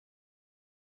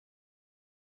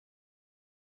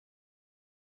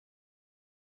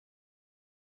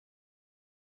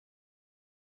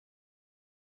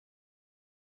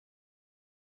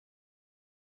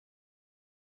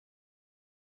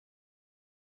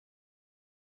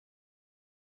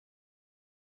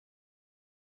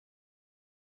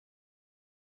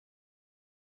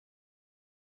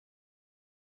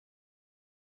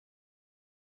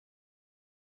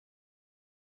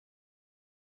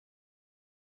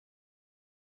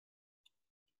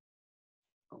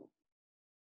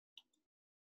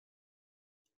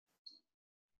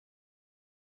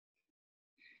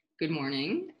Good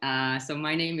morning. So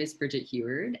my name is Bridget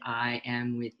Heward. I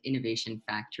am with Innovation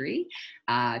Factory.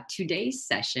 Today's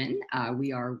session,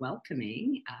 we are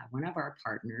welcoming one of our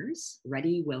partners,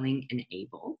 Ready, Willing, and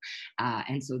Able.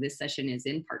 And so this session is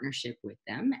in partnership with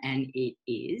them, and it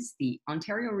is the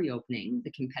Ontario Reopening,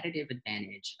 the Competitive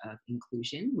Advantage of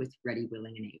Inclusion with Ready,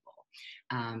 Willing, and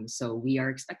Able. So we are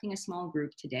expecting a small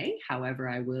group today. However,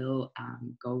 I will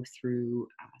go through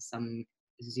some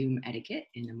Zoom etiquette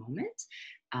in a moment,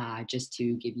 just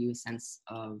to give you a sense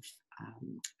of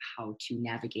how to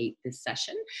navigate this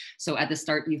session. So at the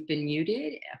start, you've been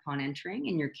muted upon entering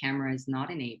and your camera is not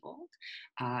enabled.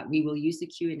 We will use the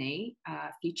Q&A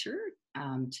feature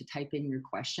to type in your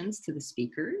questions to the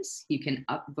speakers. You can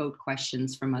upvote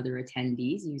questions from other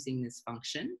attendees using this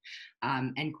function.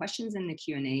 And questions in the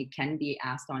Q&A can be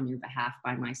asked on your behalf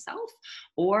by myself,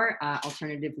 or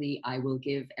alternatively, I will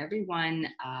give everyone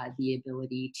the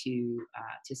ability to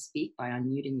speak by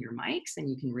unmuting your mics, and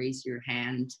you can raise your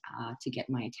hand to get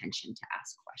my attention to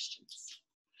ask questions.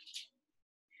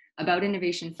 About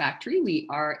Innovation Factory, we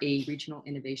are a regional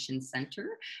innovation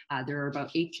center. There are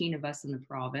about 18 of us in the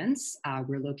province.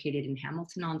 We're located in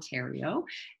Hamilton, Ontario,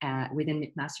 within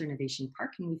McMaster Innovation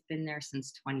Park, and we've been there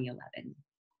since 2011.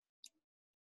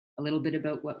 A little bit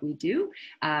about what we do.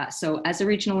 So as a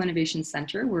regional innovation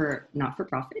center, we're not for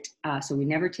profit. So we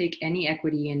never take any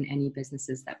equity in any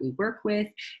businesses that we work with.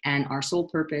 And our sole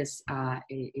purpose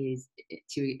is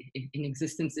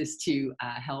to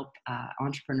help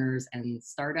entrepreneurs and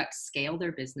startups scale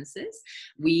their businesses.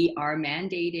 We are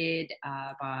mandated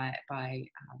our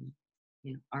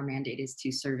mandate is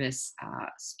to service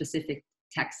specific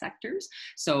tech sectors.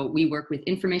 So we work with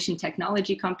information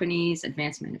technology companies,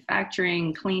 advanced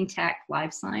manufacturing, clean tech,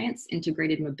 life science,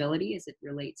 integrated mobility as it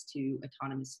relates to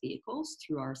autonomous vehicles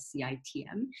through our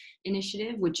CITM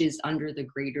initiative, which is under the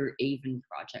Greater Avon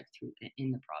project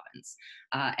in the province.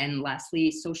 And lastly,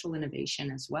 social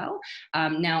innovation as well.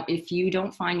 Now, if you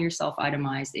don't find yourself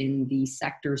itemized in the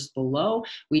sectors below,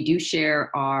 we do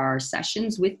share our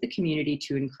sessions with the community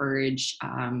to encourage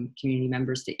community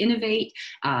members to innovate,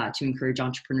 to encourage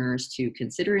entrepreneurs to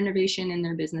consider innovation in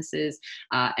their businesses,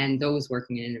 and those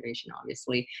working in innovation,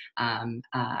 obviously, to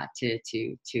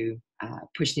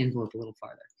push the envelope a little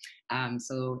farther.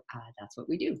 So that's what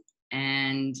we do.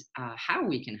 And how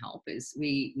we can help is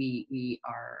we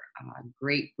are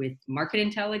great with market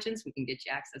intelligence. We can get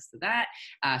you access to that.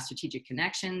 Strategic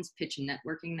connections, pitch and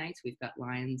networking nights. We've got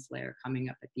Lions Lair coming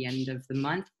up at the end of the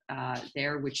month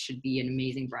there, which should be an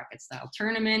amazing bracket style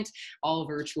tournament, all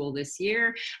virtual this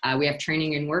year. We have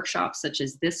training and workshops such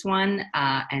as this one,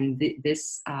 and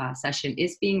this session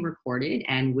is being recorded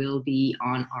and will be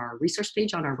on our resource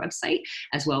page on our website,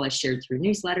 as well as shared through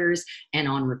newsletters and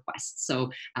on request. So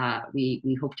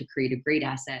we hope to create a great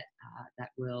asset that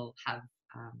will have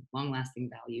long-lasting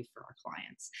value for our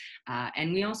clients.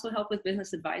 And we also help with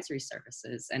business advisory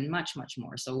services and much, much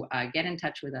more. So get in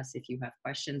touch with us if you have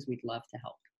questions. We'd love to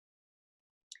help.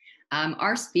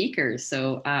 Our speakers.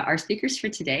 So our speakers for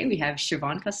today, we have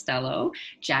Siobhan Costello,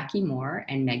 Jackie Moore,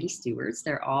 and Maggie Stewarts.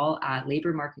 They're all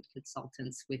labor market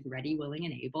consultants with Ready, Willing,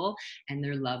 and Able, and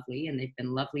they're lovely, and they've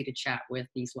been lovely to chat with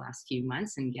these last few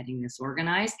months and getting this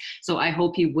organized. So I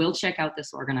hope you will check out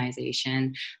this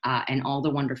organization and all the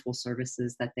wonderful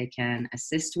services that they can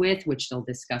assist with, which they'll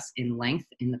discuss in length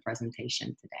in the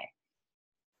presentation today.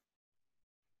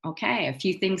 Okay, a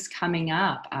few things coming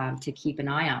up to keep an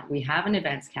eye out. We have an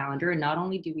events calendar, and not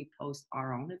only do we post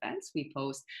our own events, we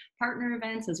post partner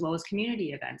events as well as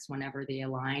community events whenever they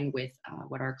align with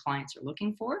what our clients are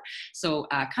looking for. So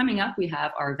coming up, we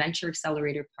have our Venture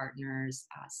Accelerator Partners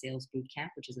Sales Bootcamp,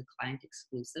 which is a client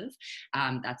exclusive.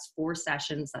 That's 4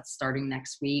 sessions. That's starting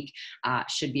next week.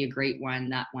 Should be a great one.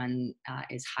 That one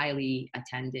is highly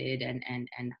attended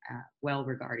and well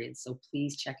regarded. So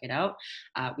please check it out.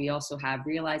 We also have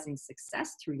Realizing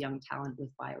Success Through Young Talent with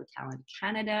BioTalent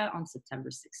Canada on September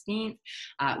 16th.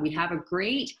 We have a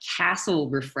great Castle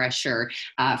refresher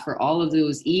for all of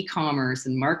those e-commerce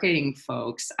and marketing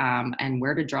folks, and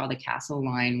where to draw the Castle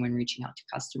line when reaching out to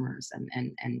customers and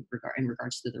in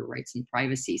regards to their rights and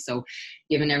privacy. So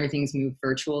given everything's moved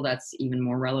virtual, that's even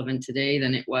more relevant today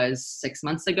than it was 6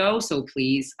 months ago. So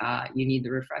please, you need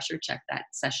the refresher. Check that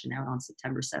session out on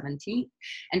September 17th.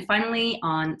 And finally,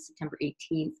 on September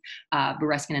 18th,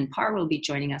 Bereskin and Parr will be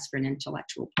joining us for an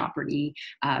intellectual property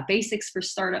basics for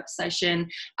startup session,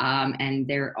 and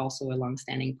they're also a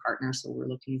longstanding partner, so we're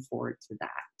looking forward to that.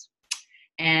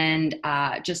 And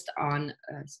just on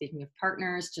speaking of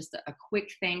partners, just a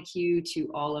quick thank you to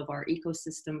all of our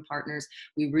ecosystem partners.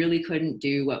 We really couldn't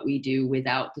do what we do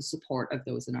without the support of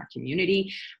those in our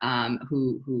community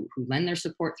who lend their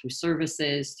support through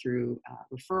services, through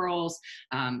referrals.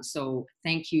 So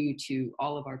thank you to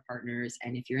all of our partners.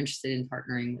 And if you're interested in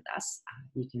partnering with us,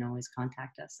 you can always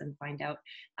contact us and find out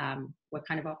what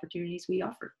kind of opportunities we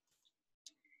offer.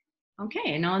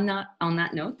 Okay, and on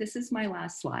that note, this is my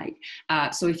last slide.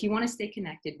 So if you want to stay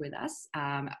connected with us,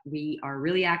 we are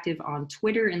really active on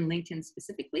Twitter and LinkedIn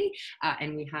specifically,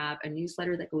 and we have a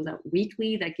newsletter that goes out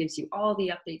weekly that gives you all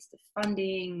the updates to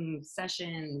funding,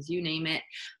 sessions, you name it.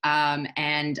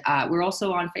 And we're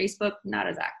also on Facebook, not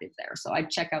as active there. So I'd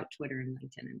check out Twitter and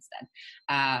LinkedIn instead,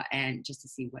 and just to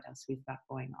see what else we've got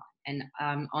going on. And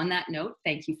on that note,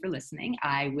 thank you for listening.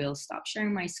 I will stop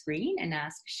sharing my screen and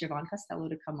ask Siobhan Costello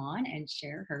to come on and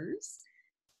share hers.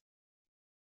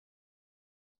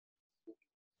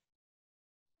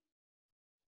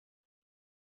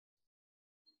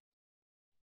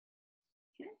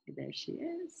 Okay, there she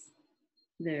is.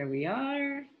 There we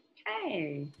are.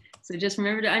 Okay, so just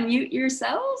remember to unmute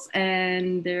yourselves,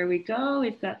 and there we go.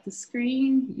 We've got the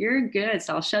screen. You're good.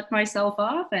 So I'll shut myself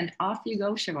off, and off you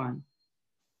go, Siobhan.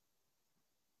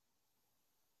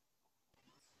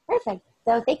 Perfect.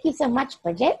 So thank you so much,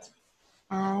 Bridget.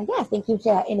 Yeah, thank you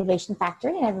to Innovation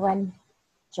Factory and everyone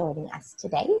joining us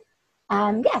today.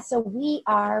 Yeah, so we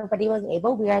are Ready, Willing,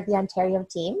 Able. We are the Ontario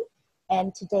team.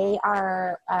 And today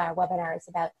our webinar is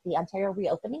about the Ontario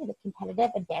reopening, the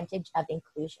competitive advantage of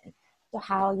inclusion. So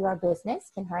how your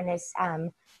business can harness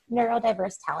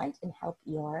neurodiverse talent and help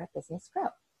your business grow.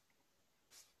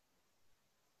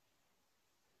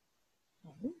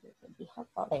 And this would be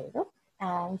helpful. There we go.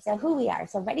 So who we are.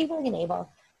 So Ready, Willing, and Able.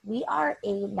 We are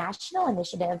a national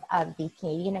initiative of the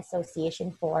Canadian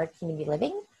Association for Community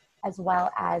Living, as well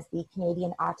as the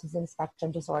Canadian Autism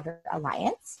Spectrum Disorder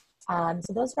Alliance.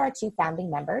 So those are our two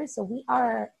founding members. So we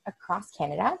are across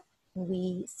Canada.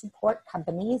 We support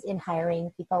companies in hiring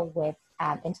people with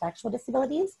intellectual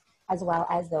disabilities, as well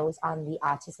as those on the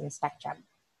autism spectrum.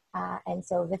 And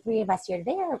so the three of us here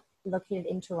today are located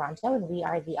in Toronto, and we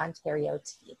are the Ontario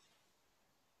team.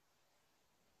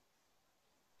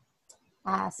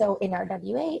 So in our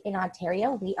WA, in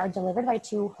Ontario, we are delivered by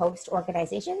two host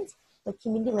organizations, the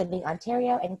Community Living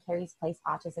Ontario and Carey's Place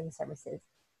Autism Services,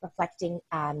 reflecting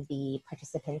the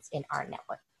participants in our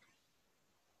network.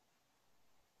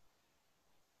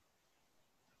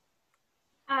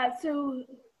 So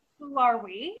who are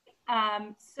we?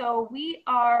 So we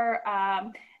are,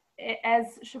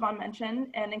 as Siobhan mentioned,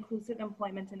 an inclusive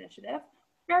employment initiative.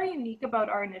 Very unique about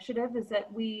our initiative is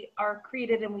that we are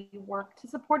created and we work to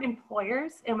support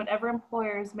employers and whatever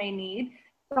employers may need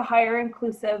to hire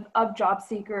inclusive of job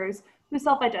seekers who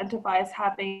self-identify as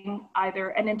having either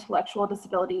an intellectual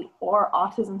disability or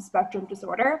autism spectrum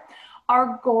disorder.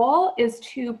 Our goal is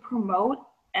to promote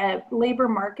a labor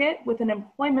market with an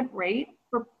employment rate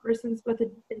for persons with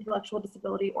an intellectual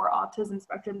disability or autism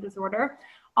spectrum disorder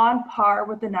on par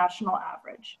with the national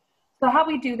average. So how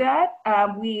we do that,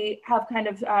 we have kind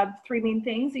of three main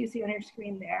things that you see on your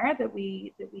screen there that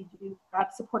we do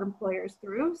support employers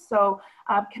through. So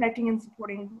connecting and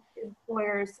supporting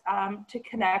employers to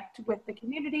connect with the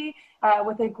community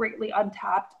with a greatly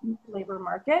untapped labor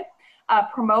market.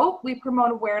 We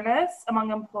promote awareness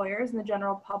among employers and the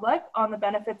general public on the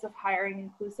benefits of hiring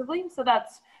inclusively. So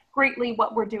that's greatly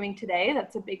what we're doing today.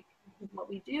 That's a big piece of what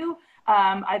we do,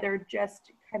 either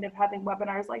just kind of having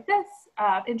webinars like this,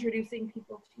 introducing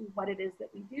people to what it is that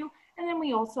we do. And then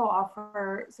we also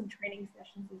offer some training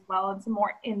sessions as well and some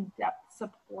more in-depth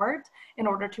support in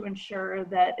order to ensure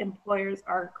that employers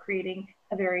are creating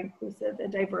a very inclusive and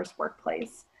diverse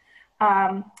workplace.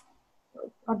 On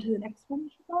to the next one,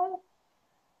 Siobhan.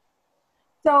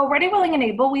 So Ready, Willing, and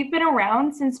Able, we've been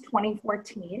around since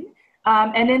 2014.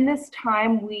 And in this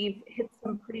time, we've hit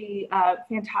some pretty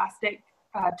fantastic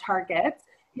targets,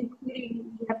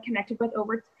 including we have connected with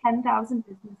over 10,000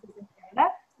 businesses in Canada.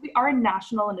 We are a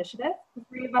national initiative. The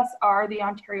three of us are the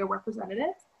Ontario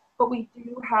representatives, but we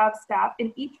do have staff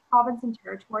in each province and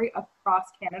territory across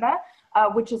Canada,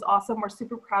 which is awesome. We're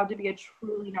super proud to be a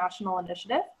truly national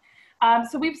initiative.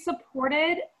 So we've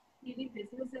supported Canadian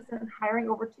businesses in hiring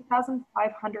over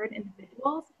 2,500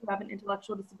 individuals who have an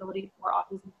intellectual disability or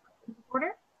autism spectrum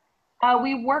disorder.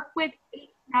 We work with 8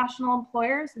 national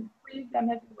employers, and 3 of them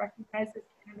have been recognized as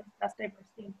Canada's best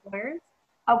diversity employers.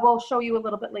 We'll show you a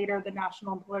little bit later the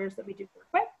national employers that we do work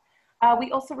with.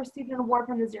 We also received an award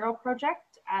from the Zero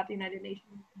Project at the United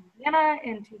Nations in Vienna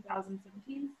in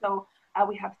 2017. So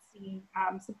we have seen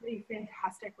some pretty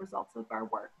fantastic results of our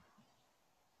work.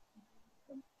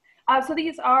 So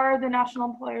these are the national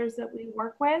employers that we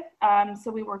work with. So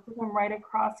we work with them right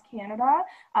across Canada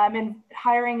and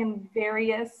hiring in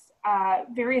various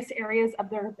areas of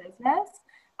their business.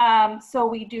 So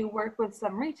we do work with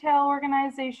some retail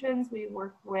organizations. We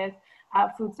work with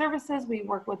food services. We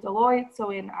work with Deloitte,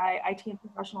 so in IT and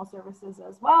professional services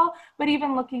as well. But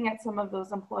even looking at some of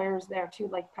those employers there too,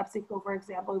 like PepsiCo, for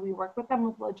example, we work with them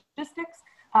with logistics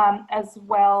as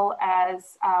well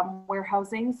as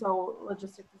warehousing. So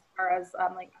logistics as far as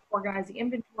like organizing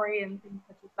inventory and things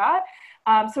such as that.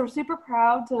 So we're super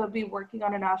proud to be working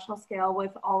on a national scale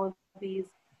with all of these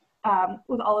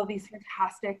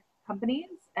fantastic companies,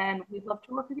 and we'd love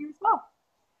to work with you as well.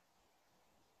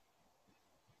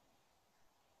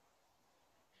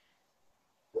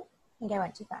 I think I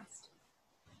went too fast.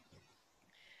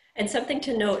 And something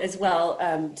to note as well,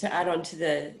 to add on to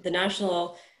the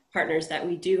national partners that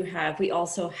we do have, we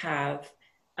also have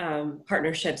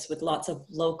partnerships with lots of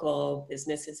local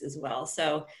businesses as well.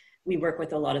 So we work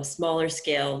with a lot of smaller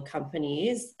scale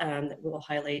companies that we'll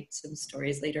highlight some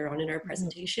stories later on in our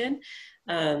presentation.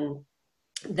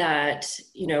 That,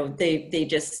 you know, they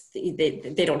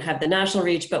don't have the national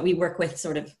reach, but we work with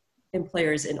sort of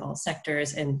employers in all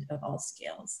sectors and of all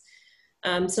scales.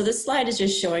 So this slide is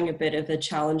just showing a bit of a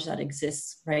challenge that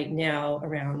exists right now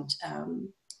around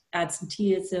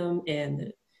absenteeism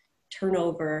and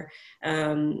turnover,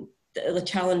 the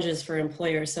challenges for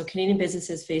employers. So Canadian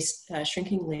businesses face a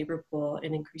shrinking labor pool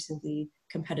and increasingly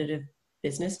competitive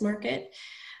business market.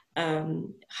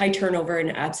 High turnover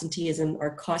and absenteeism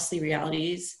are costly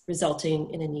realities, resulting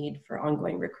in a need for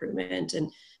ongoing recruitment. And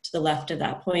to the left of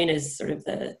that point is sort of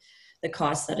the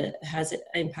cost that it has an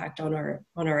impact on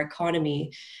our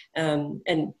economy.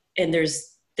 And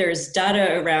there's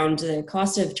data around the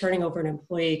cost of turning over an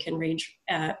employee can range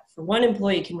for one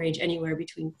employee can range anywhere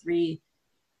between $3,000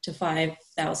 to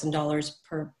 $5,000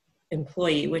 per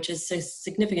employee, which is a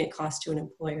significant cost to an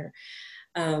employer.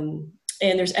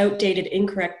 And there's outdated,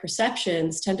 incorrect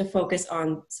perceptions tend to focus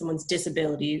on someone's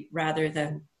disability rather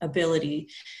than ability.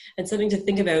 And something to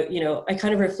think about, you know, I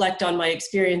kind of reflect on my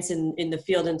experience in the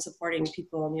field and supporting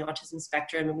people on the autism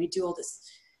spectrum. And we do all this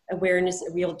awareness,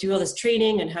 we'll do all this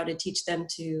training and how to teach them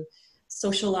to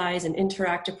socialize and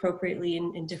interact appropriately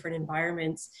in different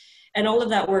environments. And all of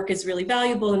that work is really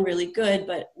valuable and really good,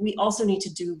 but we also need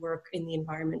to do work in the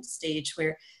environment stage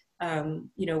where,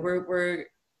 you know, we're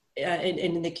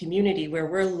in the community where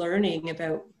we're learning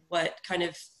about what kind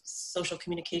of social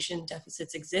communication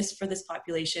deficits exist for this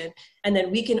population. And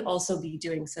then we can also be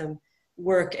doing some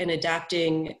work and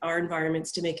adapting our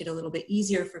environments to make it a little bit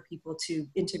easier for people to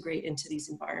integrate into these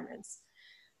environments.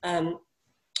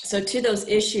 So to those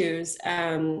issues,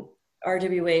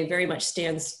 RWA very much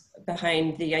stands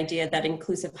behind the idea that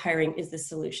inclusive hiring is the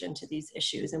solution to these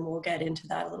issues. And we'll get into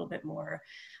that a little bit more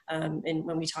and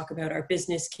when we talk about our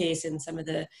business case and some of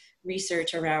the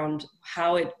research around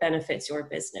how it benefits your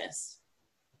business.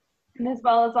 And as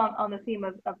well as on the theme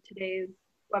of today's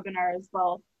webinar as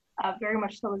well, very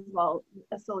much so as well,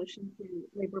 a solution to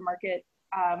labor market,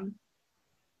 I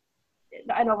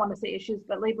don't want to say issues,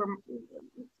 but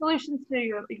solutions to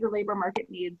your labor market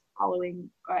needs following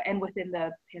and within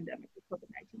the pandemic of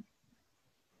COVID-19.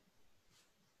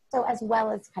 So as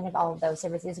well as kind of all of those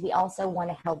services, we also want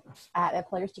to help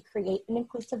employers to create an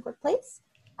inclusive workplace.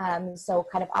 So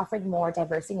kind of offering more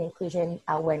diversity and inclusion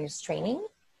awareness training.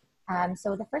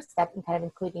 So the first step in kind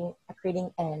of creating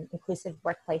an inclusive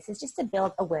workplace is just to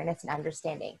build awareness and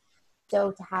understanding.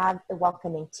 So to have a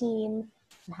welcoming team,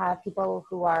 to have people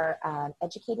who are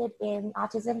educated in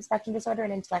autism, spectrum disorder,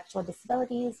 and intellectual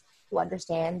disabilities, who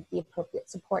understand the appropriate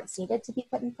supports needed to be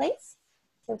put in place.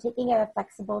 So taking a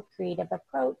flexible, creative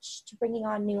approach to bringing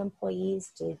on new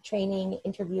employees, to training,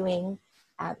 interviewing,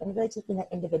 and really taking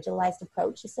that individualized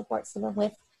approach to support someone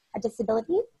with a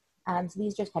disability. So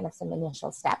these are kind of some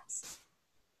initial steps.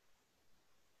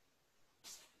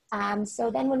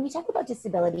 So then when we talk about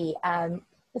disability,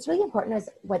 what's really important is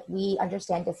what we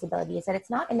understand disability is that it's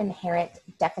not an inherent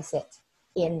deficit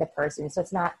in the person. So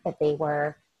it's not that they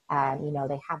were, you know,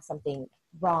 they have something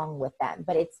wrong with them,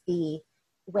 but it's the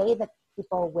way that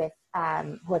people with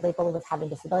who are labeled with having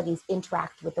disabilities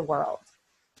interact with the world.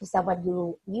 So someone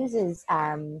who uses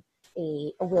a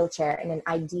wheelchair in an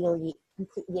ideally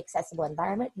completely accessible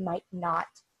environment might not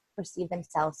perceive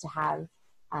themselves to have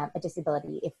a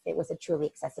disability if it was a truly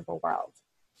accessible world.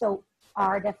 So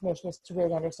our definition is to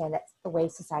really understand that the way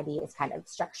society is kind of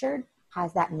structured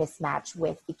has that mismatch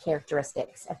with the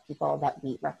characteristics of people that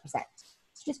we represent.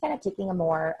 So just kind of taking a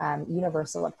more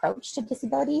universal approach to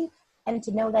disability, and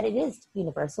to know that it is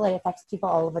universal, it affects people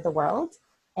all over the world,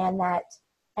 and that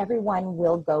everyone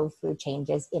will go through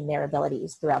changes in their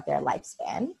abilities throughout their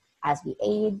lifespan as we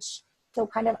age. So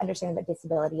kind of understanding that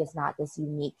disability is not this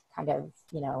unique kind of,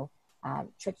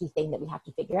 tricky thing that we have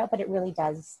to figure out, but it really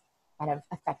does kind of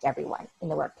affect everyone in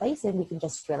the workplace, and we can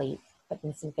just really put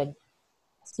in some good,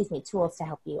 tools to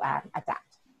help you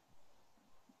adapt.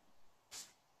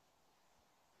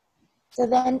 So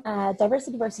then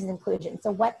diversity versus inclusion.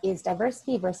 So what is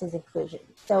diversity versus inclusion?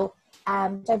 So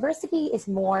diversity is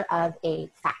more of a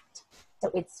fact. So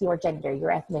it's your gender,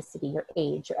 your ethnicity, your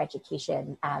age, your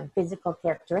education, physical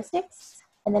characteristics.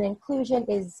 And then inclusion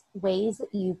is ways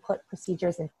that you put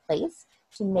procedures in place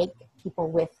to make people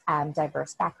with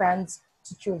diverse backgrounds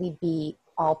to truly be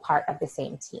all part of the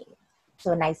same team.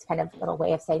 So a nice kind of little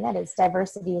way of saying that is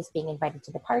diversity is being invited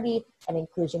to the party and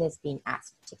inclusion is being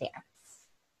asked to dance.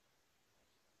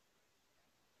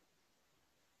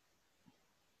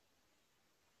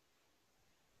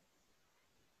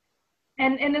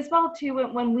 And as well too,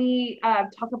 when we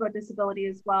talk about disability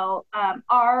as well,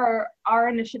 our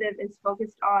initiative is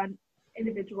focused on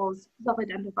individuals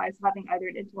self-identify as having either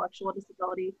an intellectual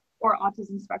disability or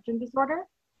autism spectrum disorder.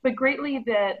 But greatly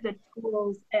the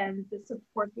tools and the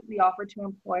support that we offer to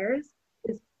employers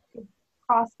is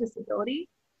across disability,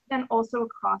 then also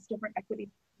across different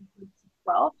equity groups as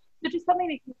well. So just something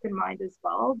to keep in mind as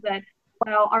well, that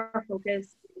while our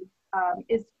focus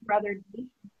is rather niche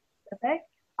specific,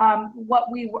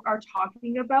 what we are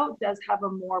talking about does have a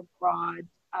more broad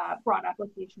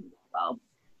application as well.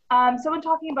 So in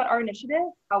talking about our initiative,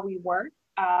 how we work,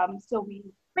 so we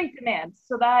create demands.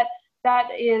 So that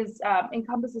is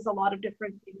encompasses a lot of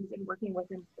different things in working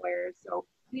with employers. So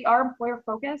we are employer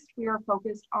focused. We are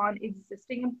focused on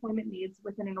existing employment needs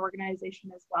within an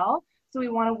organization as well. So we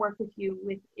want to work with you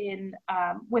within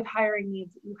with hiring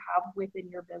needs that you have within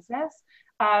your business,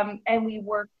 and we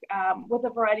work with a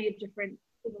variety of different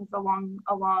things along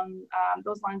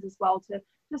those lines as well to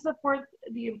support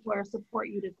the employer, support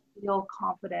you to feel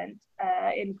confident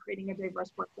in creating a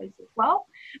diverse workplace as well.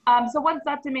 So once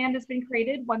that demand has been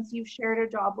created, once you've shared a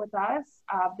job with us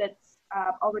that's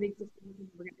already existing within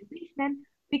the organization,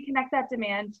 we connect that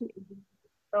demand to agencies.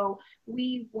 So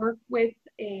we work with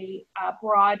a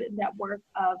broad network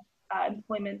of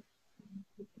employment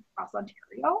across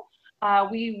Ontario.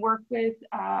 We work with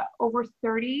over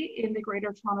 30 in the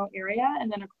Greater Toronto Area,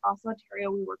 and then across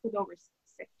Ontario, we work with over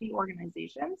 60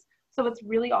 organizations. So what's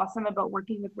really awesome about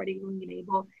working with Ready, Willing, and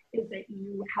Able is that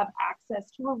you have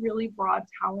access to a really broad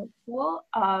talent pool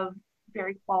of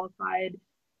very qualified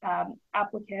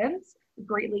applicants,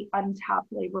 greatly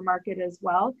untapped labor market as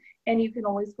well. And you can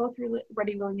always go through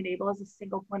Ready, Willing, and Able as a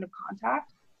single point of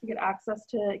contact to get access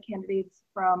to candidates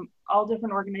from all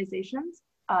different organizations,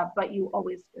 but you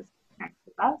always just connect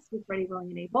with us with Ready, Willing,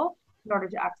 and Able in order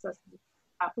to access the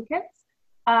applicants.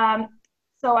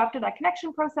 So after that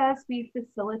connection process, we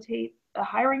facilitate the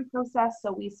hiring process.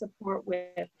 So we support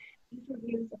with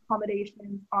interviews,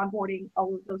 accommodations, onboarding,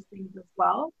 all of those things as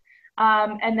well.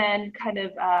 And then kind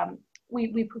of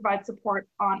we provide support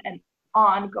on an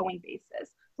ongoing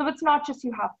basis. So it's not just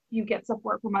you get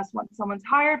support from us once someone's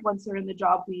hired, once they're in the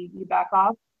job, we back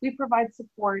off. We provide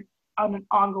support on an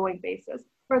ongoing basis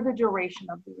for the duration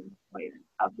of the employment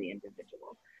of the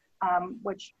individual,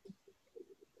 which is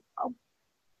well.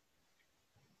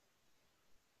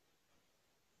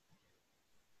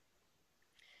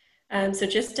 So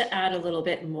just to add a little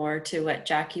bit more to what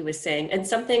Jackie was saying, and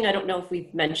something I don't know if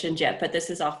we've mentioned yet, but this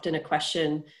is often a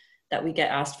question that we get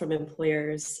asked from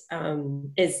employers,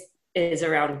 is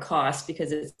around cost,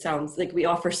 because it sounds like we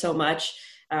offer so much,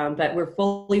 but we're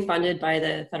fully funded by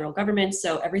the federal government.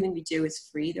 So everything we do is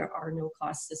free. There are no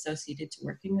costs associated to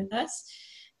working with us.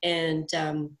 And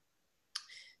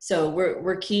so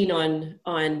we're keen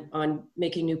on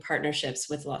making new partnerships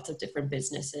with lots of different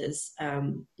businesses.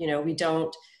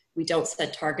 We don't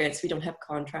set targets. We don't have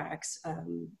contracts.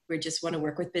 We just want to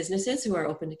work with businesses who are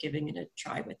open to giving it a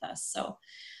try with us.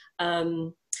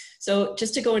 So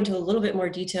just to go into a little bit more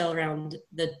detail around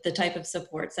the type of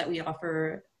supports that we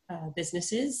offer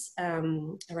businesses,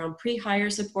 around pre-hire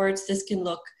supports, this can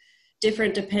look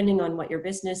different depending on what your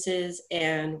business is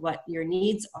and what your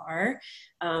needs are.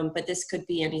 But this could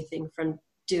be anything from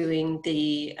doing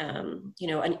the,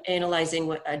 analyzing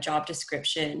what a job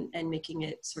description and making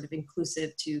it sort of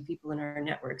inclusive to people in our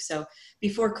network. So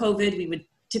before COVID, we would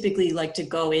typically like to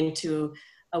go into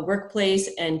a workplace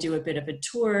and do a bit of a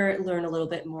tour, learn a little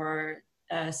bit more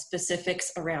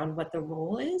specifics around what the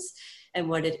role is and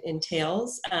what it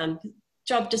entails.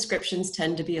 Job descriptions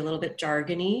tend to be a little bit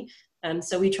jargony.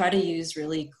 So we try to use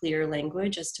really clear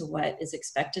language as to what is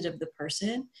expected of the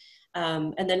person.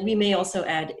 And then we may also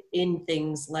add in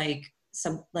things like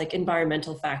some like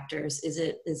environmental factors. Is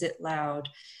it loud?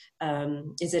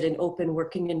 Is it an open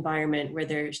working environment where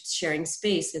they're sharing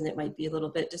space and it might be a little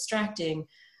bit distracting?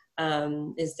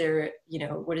 Is there, you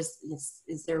know,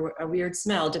 is there a weird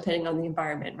smell depending on the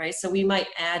environment, right? So we might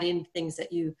add in things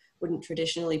that you wouldn't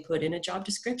traditionally put in a job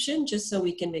description, just so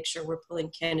we can make sure we're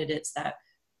pulling candidates that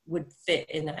would fit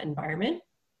in that environment.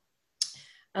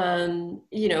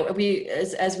 You know,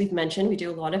 as we've mentioned, we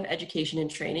do a lot of education and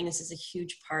training. This is a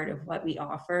huge part of what we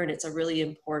offer, and it's a really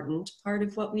important part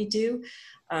of what we do.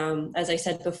 As I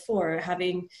said before,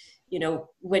 having, you know,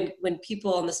 when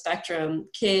people on the spectrum,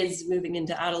 kids moving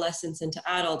into adolescence, into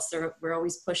adults, we're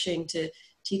always pushing to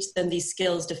teach them these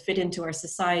skills to fit into our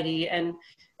society. And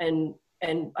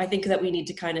I think that we need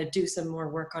to kind of do some more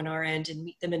work on our end and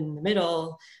meet them in the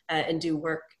middle, and do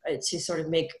work to sort of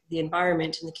make the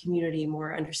environment and the community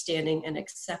more understanding and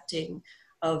accepting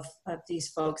of these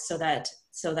folks, so that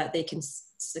they can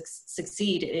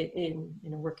succeed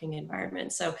in a working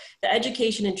environment. So the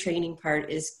education and training part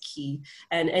is key.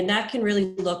 And that can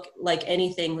really look like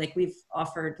anything. Like, we've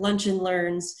offered lunch and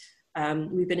learns.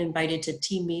 We've been invited to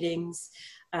team meetings.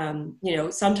 You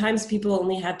know, sometimes people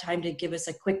only have time to give us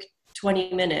a quick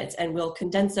 20 minutes, and we'll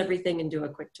condense everything and do a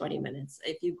quick 20 minutes.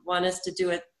 If you want us to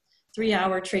do a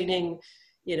 3-hour training,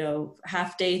 you know,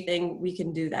 half day thing, we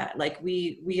can do that. Like,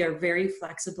 we are very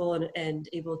flexible and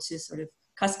able to sort of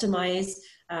customize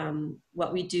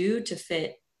what we do to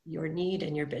fit your need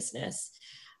and your business.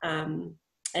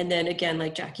 And then again,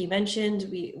 like Jackie mentioned,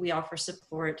 we offer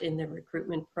support in the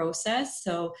recruitment process.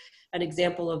 So an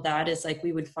example of that is, like,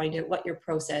 we would find out what your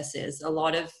process is. A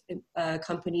lot of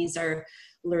companies are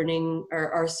learning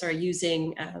or are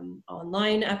using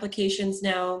online applications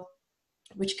now,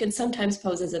 which can sometimes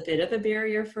pose as a bit of a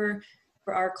barrier for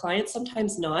our clients,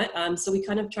 sometimes not. So we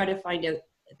kind of try to find out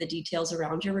the details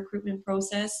around your recruitment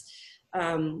process.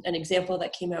 An example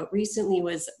that came out recently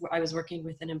was, I was working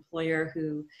with an employer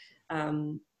who,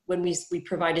 when we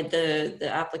provided the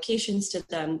applications to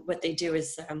them, what they do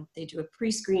is they do a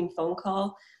pre-screen phone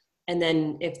call. And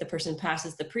then if the person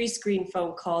passes the pre-screen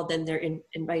phone call, then they're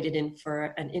invited in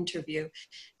for an interview.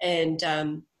 And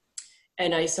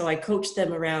I coached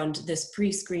them around this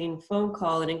pre-screen phone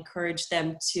call and encouraged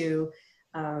them to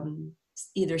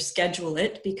either schedule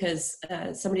it, because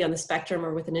somebody on the spectrum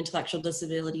or with an intellectual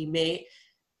disability may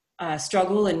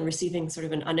struggle in receiving sort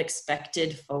of an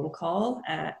unexpected phone call,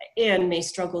 and may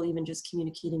struggle even just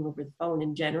communicating over the phone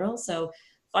in general. So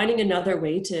finding another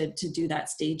way to do that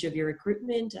stage of your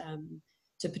recruitment,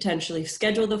 to potentially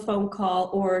schedule the phone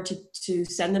call, or to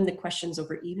send them the questions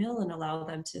over email and allow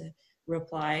them to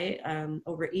reply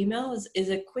over email is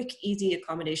a quick, easy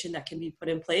accommodation that can be put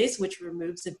in place, which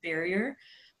removes a barrier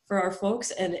for our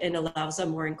folks and allows a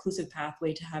more inclusive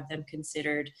pathway to have them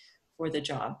considered for the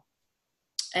job.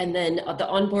 And then the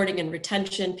onboarding and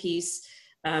retention piece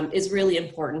is really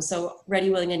important. So Ready,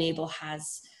 Willing, and Able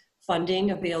has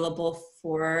funding available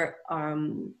for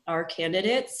our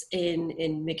candidates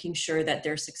in making sure that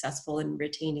they're successful in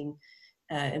retaining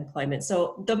employment.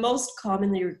 So the most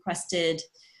commonly requested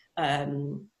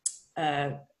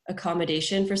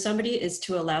accommodation for somebody is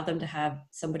to allow them to have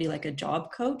somebody like a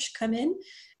job coach come in.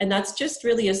 And that's just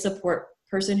really a support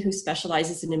person who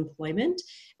specializes in employment.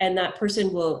 And that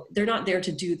person they're not there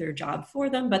to do their job for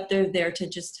them, but they're there to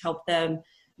just help them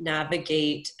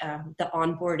navigate the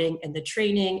onboarding and the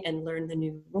training and learn the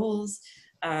new roles,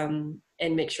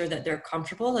 and make sure that they're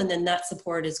comfortable. And then that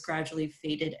support is gradually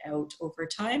faded out over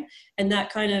time. And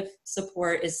that kind of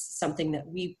support is something that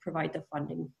we provide the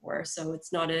funding for. So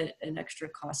it's not an extra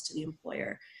cost to the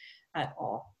employer at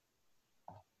all.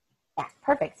 Yeah,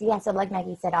 perfect. So yeah, so like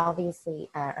Maggie said, obviously,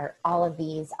 or all of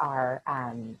these are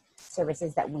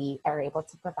services that we are able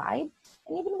to provide.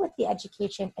 And even with the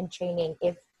education and training,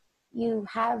 if you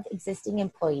have existing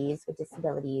employees with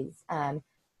disabilities,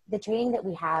 the training that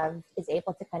we have is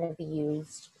able to kind of be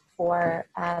used for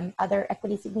other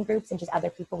equity seeking groups and just other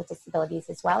people with disabilities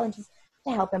as well, and just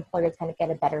to help employers kind of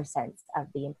get a better sense of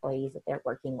the employees that they're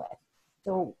working with.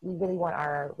 So we really want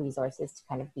our resources to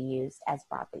kind of be used as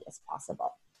broadly as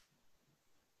possible.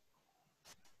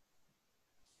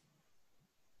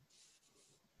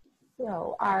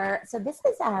 So this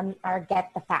is our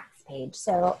Get the Facts page.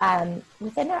 So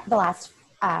within the last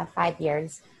 5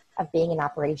 years of being in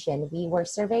operation, we were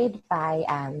surveyed by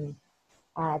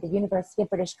the University of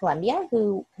British Columbia,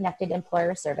 who conducted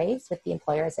employer surveys with the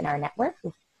employers in our network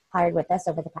who've hired with us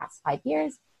over the past 5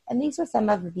 years. And these were some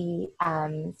of the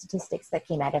statistics that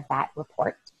came out of that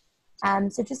report.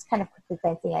 So just kind of quickly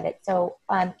glancing at it. So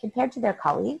compared to their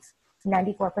colleagues,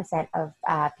 94% of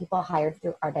people hired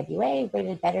through RWA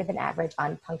rated better than average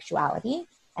on punctuality.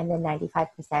 and then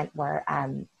 95% were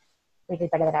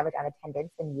rated better than average on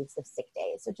attendance and use of sick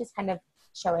days. So just kind of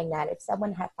showing that if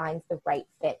someone finds the right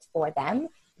fit for them,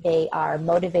 they are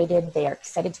motivated, they are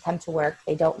excited to come to work,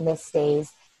 they don't miss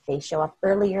days, they show up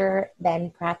earlier than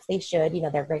perhaps they should,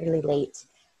 they're regularly late.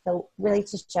 So really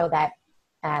to show that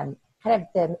kind of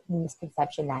the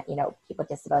misconception that, people with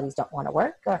disabilities don't want to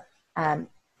work, or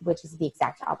which is the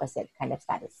exact opposite kind of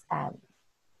status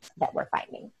that we're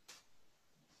finding.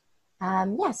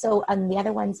 So the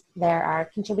other ones there are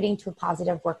contributing to a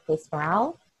positive workplace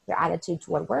morale, their attitude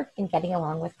toward work, and getting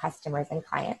along with customers and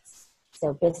clients.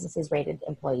 So businesses rated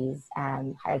employees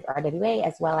hired for RWA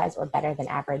as well as or better than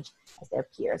average as their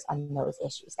peers on those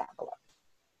issues down below.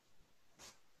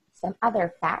 Some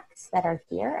other facts that are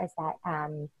here is that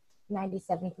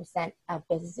 97% of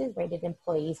businesses rated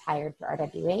employees hired for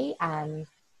RWA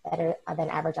better than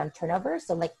average on turnover.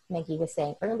 So like Maggie was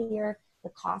saying earlier, the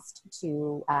cost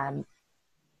to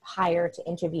hire, to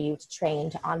interview, to train,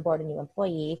 to onboard a new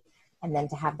employee, and then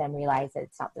to have them realize that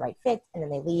it's not the right fit, and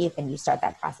then they leave, and you start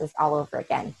that process all over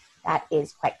again. That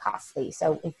is quite costly.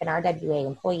 So if an RWA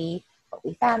employee, what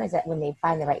we found is that when they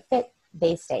find the right fit,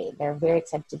 they stay. They're very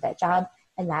excited to do that job,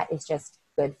 and that is just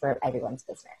good for everyone's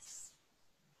business.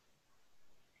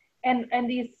 And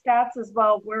these stats as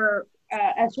well, we're,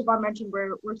 as Siobhan mentioned,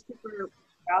 we're super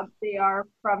proud. They are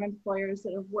from employers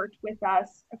that have worked with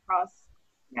us across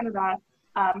Canada,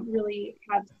 really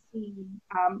have seen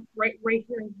right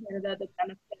here in Canada the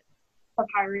benefits of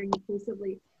hiring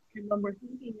inclusively. And when we're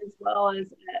thinking as well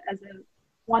as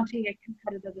wanting a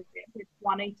competitive advantage,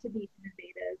 wanting to be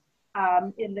innovative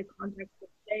in the context of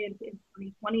today in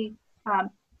 2020,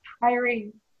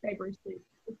 hiring diversity,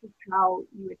 this is how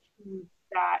you achieve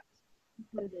that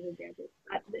competitive advantage.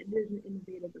 That it is an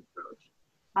innovative approach.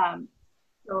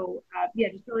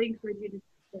 Just really encourage you to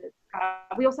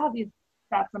we also have these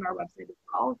stats on our website as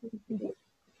well, so you can see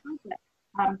content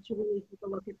to really take a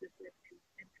look at this and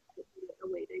a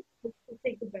way to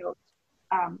think about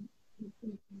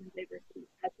diversity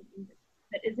as something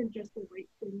that isn't just the right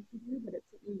thing to do, but it's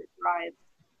something that drives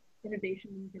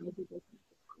innovation and business.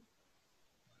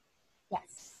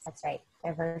 Yes, that's right.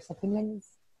 Diverse opinions,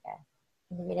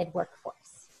 innovative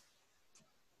workforce.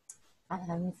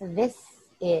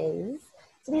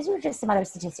 So these were just some other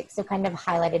statistics, so kind of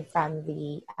highlighted from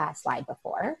the slide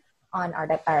before on our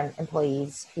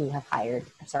employers who have hired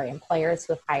through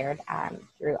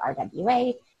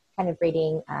RWA, kind of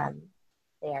rating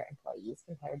their employees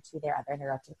compared to their other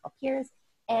neurotypical peers.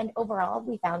 And overall,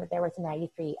 we found that there was a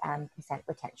 93%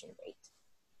 retention rate.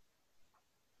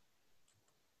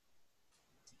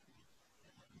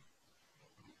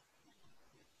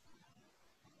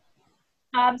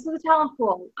 So the talent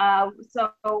pool.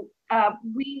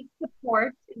 We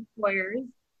support employers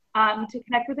to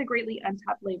connect with a greatly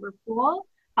untapped labor pool.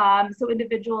 So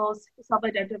individuals who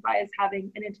self-identify as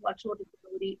having an intellectual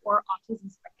disability or autism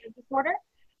spectrum disorder.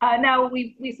 Now,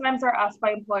 we sometimes are asked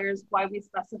by employers why we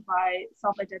specify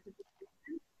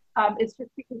self-identification. It's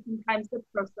just because sometimes the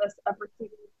process of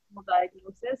receiving a formal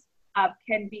diagnosis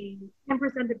can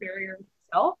present a barrier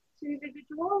itself to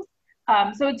individuals.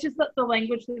 So it's just that the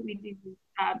language that we do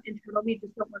internally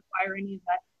just don't require any of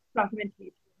that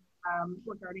documentation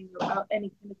regarding any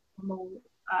kind of formal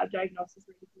diagnosis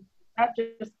or anything like that.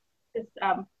 Just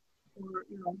for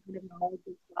your own kind of knowledge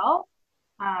as well.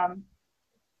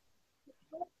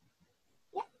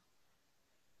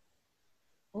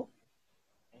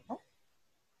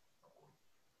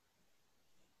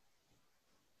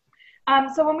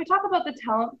 So when we talk about the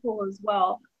talent pool as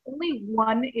well, only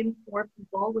 1 in 4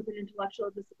 people with an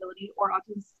intellectual disability or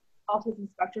autism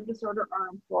spectrum disorder are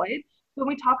employed. So when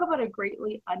we talk about a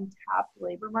greatly untapped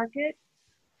labor market,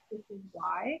 this is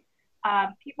why.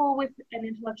 People with an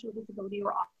intellectual disability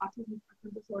or autism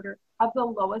spectrum disorder have the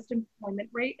lowest employment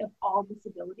rate of all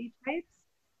disability types.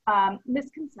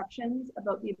 Misconceptions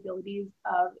about the abilities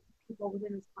of people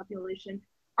within this population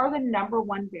are the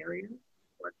 #1 barrier to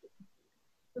work.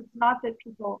 It's not that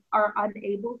people are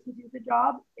unable to do the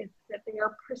job, it's that they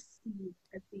are perceived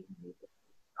as being able to do the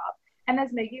job. And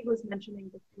as Maggie was mentioning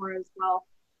before as well,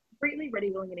 greatly ready,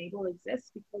 willing, and able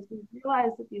exists because we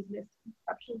realize that these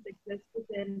misconceptions exist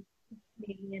within the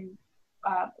Canadian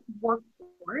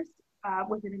workforce,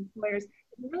 within employers.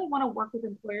 We really want to work with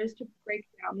employers to break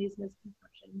down these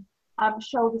misconceptions,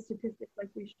 show the statistics like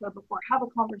we showed before, have a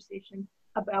conversation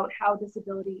about how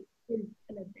disability is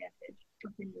an advantage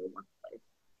within your workplace.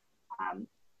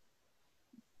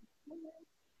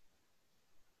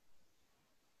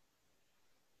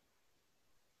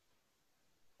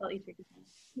 I'll let you take your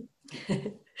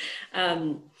time.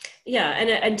 Yeah,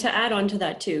 and to add on to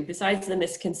that too, besides the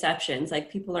misconceptions,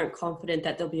 like people aren't confident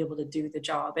that they'll be able to do the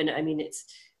job. And I mean,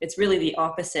 it's really the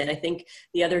opposite. I think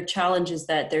the other challenge is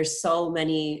that there's so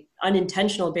many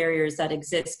unintentional barriers that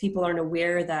exist. People aren't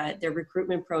aware that their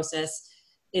recruitment process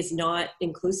is not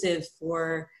inclusive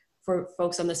for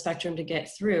folks on the spectrum to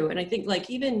get through. And I think like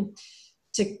even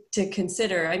to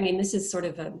consider, I mean, this is sort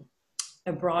of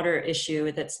a broader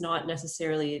issue that's not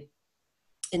necessarily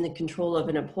in the control of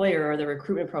an employer or the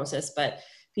recruitment process, but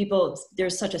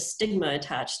there's such a stigma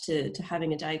attached to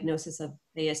having a diagnosis of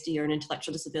ASD or an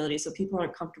intellectual disability, so people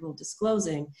aren't comfortable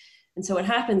disclosing. And so what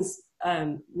happens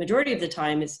majority of the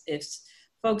time is if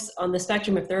folks on the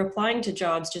spectrum, if they're applying to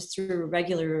jobs just through a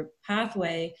regular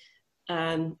pathway,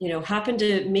 happen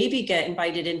to maybe get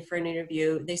invited in for an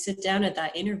interview, they sit down at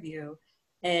that interview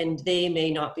and they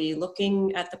may not be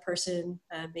looking at the person,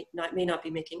 may not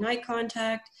be making eye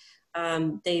contact.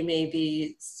 They may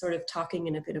be sort of talking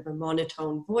in a bit of a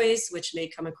monotone voice, which may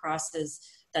come across as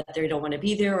that they don't want to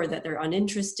be there or that they're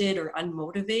uninterested or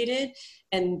unmotivated.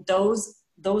 And those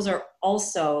are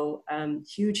also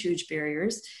huge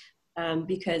barriers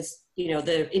because,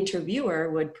 the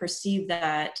interviewer would perceive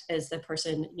that as the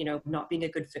person, not being a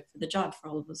good fit for the job for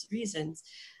all of those reasons.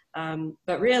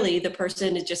 But really the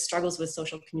person just struggles with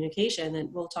social communication.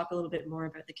 And we'll talk a little bit more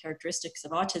about the characteristics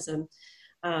of autism.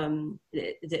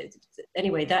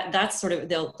 Anyway, that's sort of,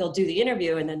 they'll do the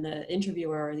interview, and then the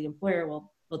interviewer or the employer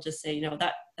will just say,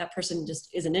 that person just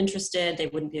isn't interested, they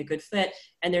wouldn't be a good fit,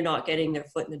 and they're not getting their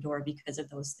foot in the door because of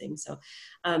those things.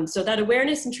 So that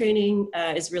awareness and training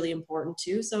is really important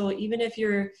too. So even if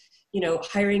you're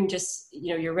hiring just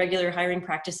your regular hiring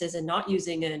practices and not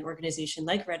using an organization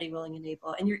like Ready, Willing, and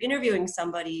Able, and you're interviewing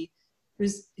somebody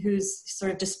who's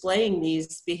sort of displaying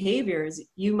these behaviors,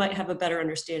 you might have a better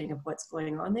understanding of what's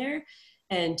going on there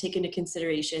and take into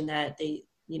consideration that they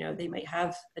might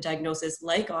have a diagnosis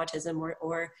like autism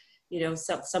or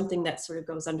something that sort of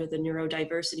goes under the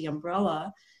neurodiversity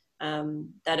umbrella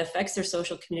that affects their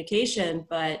social communication,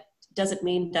 but doesn't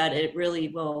mean that it really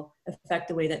will affect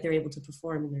the way that they're able to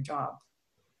perform in their job.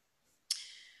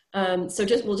 So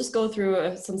we'll just go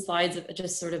through some slides of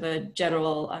just sort of a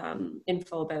general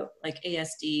info about like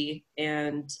ASD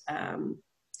and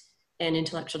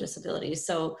intellectual disabilities.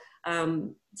 So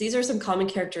these are some common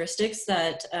characteristics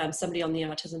that somebody on the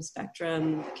autism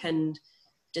spectrum can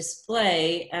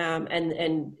display,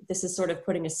 and this is sort of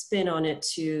putting a spin on it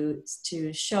to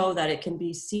show that it can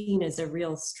be seen as a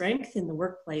real strength in the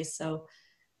workplace. So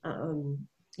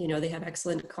they have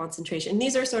excellent concentration. And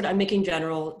these are sort of, I'm making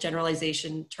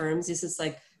generalization terms.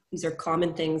 These are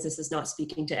common things. This is not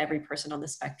speaking to every person on the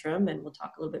spectrum. And we'll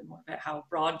talk a little bit more about how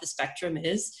broad the spectrum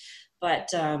is. But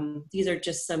these are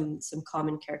just some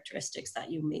common characteristics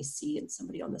that you may see in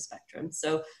somebody on the spectrum.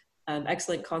 So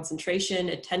excellent concentration,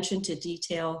 attention to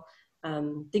detail,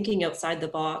 thinking outside the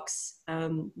box.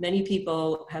 Many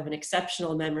people have an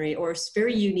exceptional memory or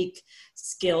very unique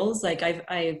skills. Like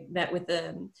I met with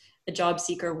a job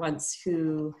seeker once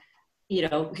who, he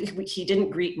didn't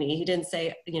greet me. He didn't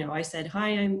say, I said, hi,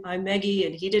 I'm Maggie.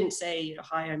 And he didn't say,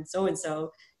 hi, I'm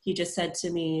so-and-so. He just said to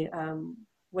me,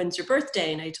 when's your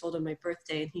birthday? And I told him my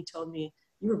birthday, and he told me,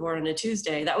 you were born on a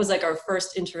Tuesday. That was like our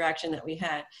first interaction that we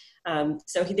had.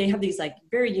 So they have these like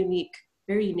very unique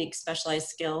specialized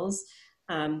skills,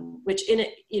 which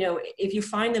if you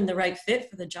find them the right fit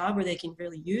for the job where they can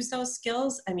really use those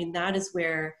skills, I mean, that is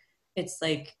where it's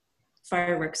like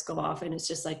fireworks go off and it's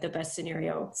just like the best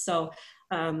scenario. So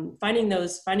finding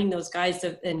those guys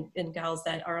and gals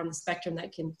that are on the spectrum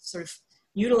that can sort of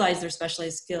utilize their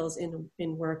specialized skills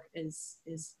in work is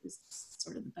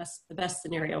sort of the best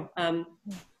scenario.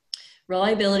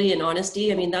 Reliability and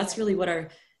honesty, I mean, that's really what our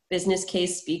business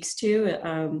case speaks to.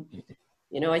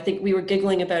 I think we were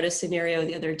giggling about a scenario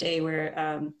the other day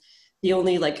where the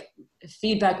only like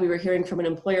feedback we were hearing from an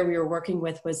employer we were working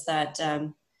with was that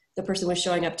the person was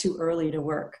showing up too early to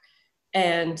work.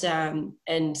 And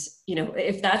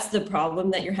if that's the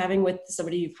problem that you're having with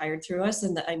somebody you've hired through us,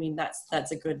 and I mean,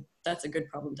 that's a good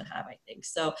problem to have, I think.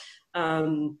 So,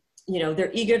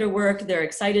 they're eager to work, they're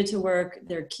excited to work,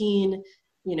 they're keen,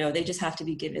 they just have to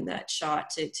be given that shot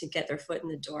to get their foot in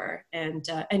the door. And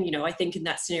I think in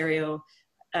that scenario,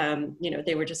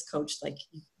 they were just coached, like,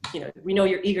 we know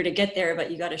you're eager to get there,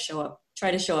 but you got to try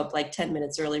to show up like 10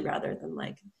 minutes early rather than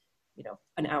like,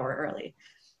 an hour early.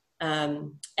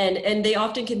 And they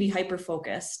often can be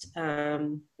hyper-focused.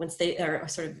 Once they are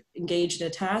sort of engaged in a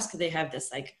task, they have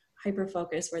this like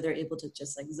hyper-focus where they're able to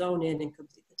just like zone in and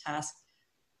complete the task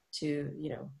to,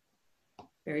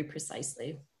 very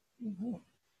precisely. Mm-hmm.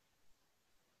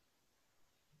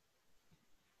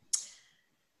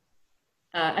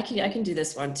 I can do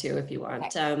this one too if you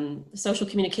want. Okay. Social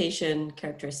communication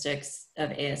characteristics of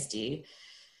ASD.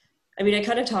 I mean, I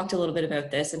kind of talked a little bit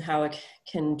about this and how it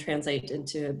can translate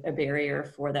into a barrier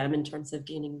for them in terms of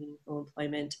gaining meaningful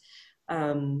employment.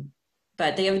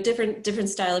 But they have a different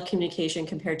style of communication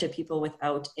compared to people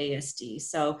without ASD.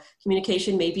 So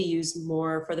communication may be used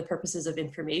more for the purposes of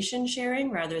information sharing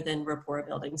rather than rapport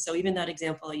building. So even that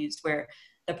example I used where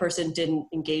the person didn't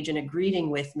engage in a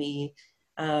greeting with me,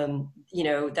 you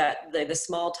know, that the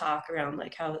small talk around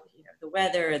like how, you know, the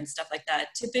weather and stuff like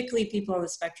that, typically people on the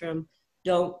spectrum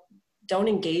don't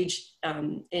engage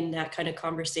in that kind of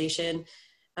conversation.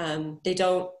 They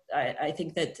don't. I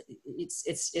think that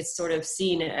it's sort of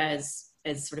seen as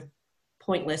sort of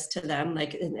pointless to them.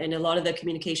 Like, and a lot of the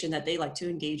communication that they like to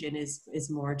engage in is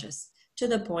more just to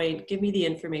the point. Give me the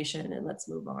information and let's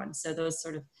move on. So those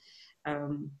sort of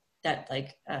that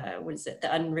like what is it?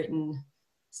 The unwritten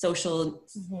social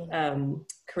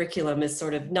curriculum is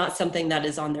sort of not something that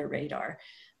is on their radar.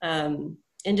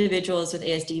 Individuals with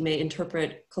ASD may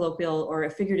interpret colloquial or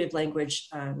figurative language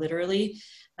literally.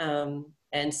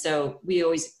 And so we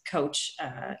always coach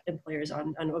employers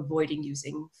on avoiding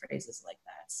using phrases like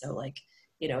that. So like,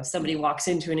 you know, if somebody walks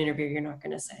into an interview, you're not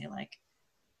going to say like,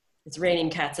 it's raining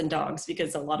cats and dogs,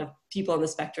 because a lot of people on the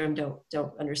spectrum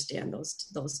don't understand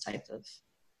those types of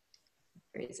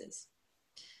phrases.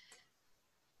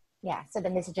 Yeah, so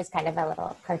then this is just kind of a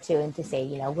little cartoon to say,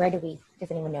 you know,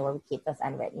 does anyone know where we keep those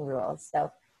unwritten rules?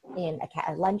 So in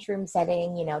a lunchroom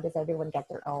setting, you know, does everyone get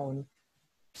their own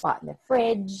spot in the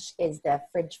fridge? Is the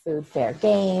fridge food fair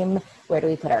game? Where do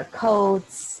we put our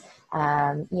coats?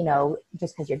 You know,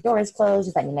 just because your door is closed,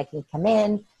 does that mean I can come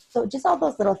in? So just all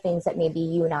those little things that maybe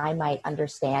you and I might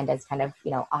understand as kind of,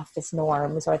 you know, office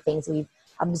norms or things we've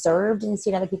observed and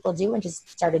seen other people do and just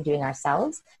started doing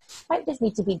ourselves, might just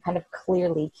need to be kind of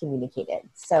clearly communicated.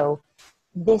 So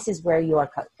this is where your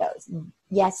coat goes.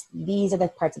 Yes, these are the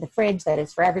parts of the fridge that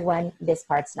is for everyone. This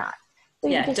part's not. So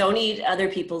yeah, don't eat other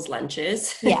people's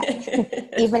lunches. Yeah,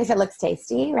 even if it looks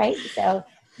tasty, right? So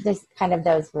just kind of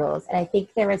those rules. And I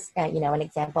think there was, you know, an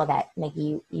example that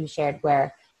Maggie, you shared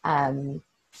where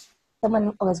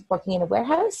someone was working in a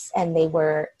warehouse and they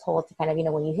were told to kind of, you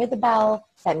know, when you hear the bell,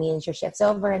 that means your shift's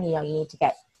over and, you know, you need to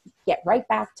get right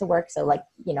back to work. So like,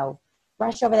 you know,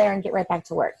 rush over there and get right back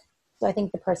to work. So I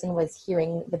think the person was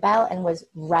hearing the bell and was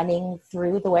running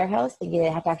through the warehouse. They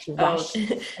had to actually rush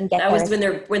and get that was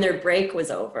when their break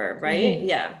was over, right?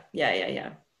 Mm-hmm. Yeah.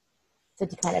 So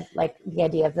to kind of like the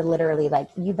idea of literally like,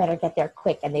 you better get there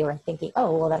quick. And they were thinking,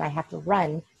 oh, well then I have to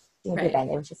run. Right. Then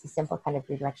it was just a simple kind of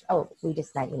redirection. Oh, we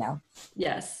just meant, you know.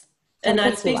 Yes. And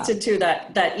that speaks to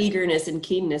that eagerness and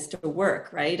keenness to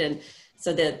work, right? And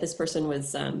so that this person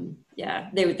was,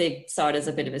 they saw it as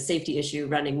a bit of a safety issue,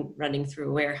 running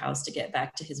through a warehouse to get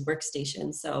back to his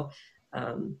workstation. So,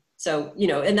 you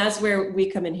know, and that's where we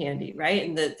come in handy, right?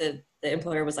 And the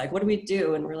employer was like, what do we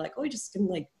do? And we're like, oh, we just can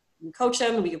like coach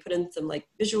him, and we can put in some like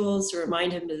visuals to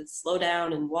remind him to slow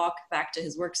down and walk back to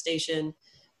his workstation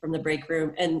from the break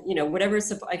room. And, you know, whatever,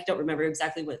 I don't remember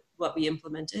exactly what we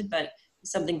implemented, but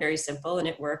something very simple, and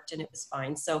it worked and it was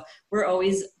fine. So we're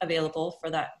always available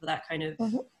for that kind of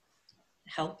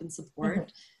help and support. Mm-hmm.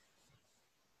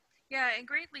 Yeah, and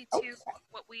greatly too,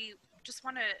 what we just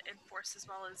want to enforce as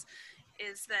well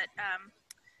is that,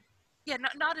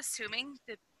 not assuming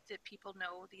that people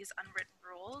know these unwritten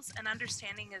rules, and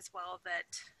understanding as well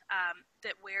that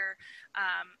that where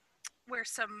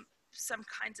some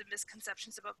kinds of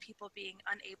misconceptions about people being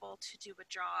unable to do a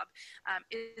job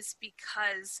is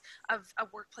because of a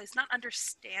workplace not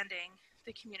understanding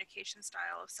the communication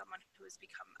style of someone who has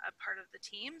become a part of the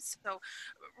team. So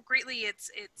greatly, it's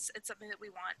something that we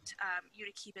want you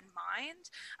to keep in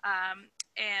mind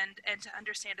and to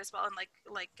understand as well. And like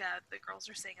the girls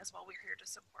are saying as well, we're here to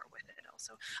support with it.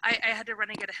 Also, I had to run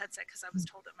and get a headset because I was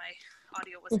told that my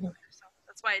audio wasn't clear, so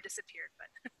that's why I disappeared. But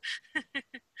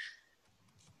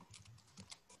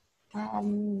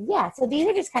so these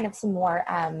are just kind of some more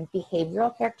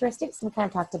behavioral characteristics. We kind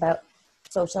of talked about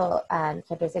social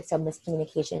characteristics, so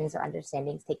miscommunications or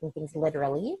understandings, taking things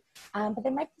literally. But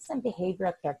there might be some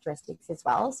behavioral characteristics as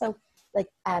well. So like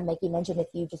Maggie mentioned, if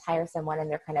you just hire someone and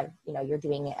they're kind of, you know, you're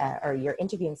doing or you're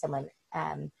interviewing someone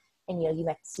and, you know, you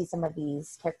might see some of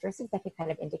these characteristics that could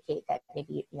kind of indicate that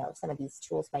maybe, you know, some of these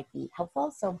tools might be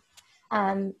helpful. So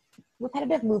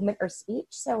repetitive movement or speech.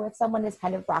 So if someone is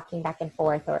kind of rocking back and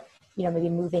forth or, you know, maybe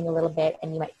moving a little bit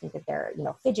and you might think that they're, you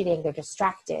know, fidgeting, they're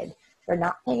distracted, they're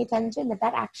not paying attention,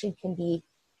 that actually can be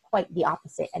quite the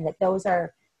opposite. And that those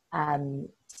are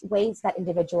ways that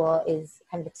individual is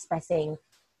kind of expressing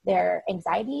their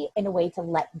anxiety in a way to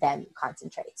let them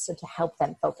concentrate. So to help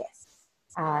them focus.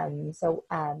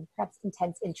 Perhaps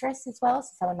intense interests as well. So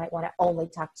someone might want to only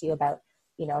talk to you about,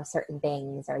 certain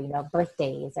things, or,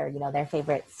 birthdays, or, their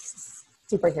favorite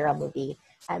superhero movie.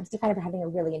 So kind of having a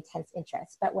really intense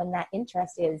interest. But when that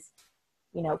interest is,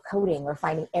 coding, or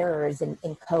finding errors in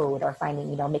code, or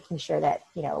finding, making sure that,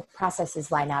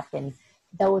 processes line up, and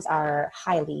those are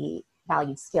highly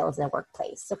valued skills in the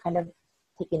workplace. So kind of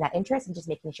taking that interest and just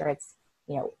making sure it's,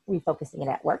 refocusing it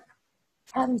at work.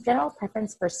 General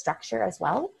preference for structure as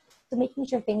well. So making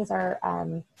sure things are,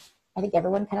 I think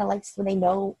everyone kind of likes when they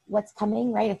know what's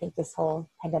coming, right? I think this whole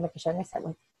pandemic is showing us that,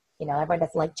 everyone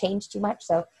doesn't like change too much.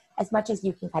 So as much as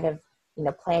you can kind of,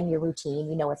 plan your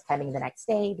routine, what's coming the next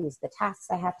day, these are the tasks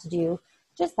I have to do.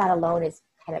 Just that alone is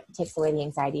kind of takes away the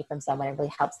anxiety from someone. It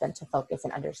really helps them to focus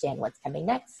and understand what's coming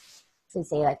next. So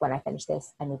say, like, when I finish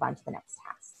this, I move on to the next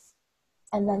task.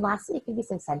 And then lastly, it can be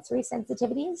some sensory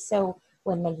sensitivities. So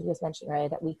when Maggie was mentioning earlier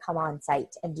that we come on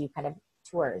site and do kind of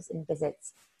tours and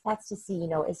visits, that's to see,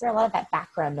 is there a lot of that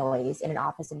background noise in an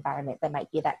office environment that might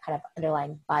be that kind of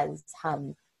underlying buzz,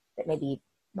 hum, that maybe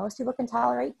most people can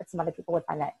tolerate, but some other people would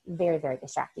find that very, very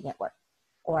distracting at work?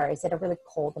 Or is it a really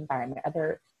cold environment? Are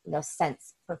there,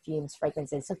 scents, perfumes,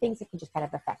 fragrances? So things that can just kind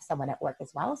of affect someone at work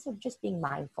as well. So just being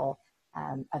mindful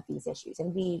of these issues.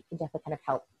 And we can definitely kind of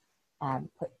help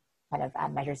put kind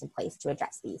of measures in place to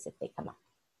address these if they come up.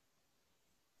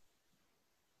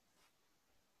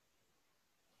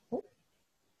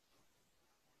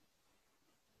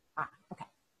 Okay.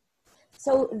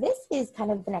 So this is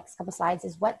kind of the next couple slides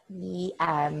is what we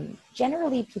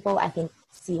generally people, I think,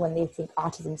 see when they think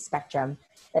autism spectrum,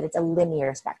 that it's a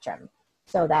linear spectrum.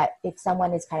 So that if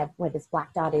someone is kind of where this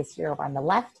black dot is here over on the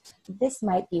left, this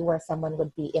might be where someone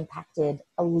would be impacted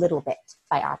a little bit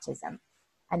by autism.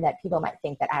 And that people might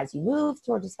think that as you move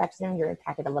towards the spectrum, you're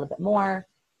impacted a little bit more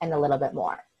and a little bit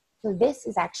more. So this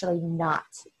is actually not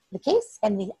the case,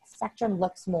 and the spectrum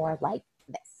looks more like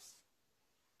this.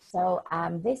 So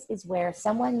this is where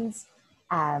someone's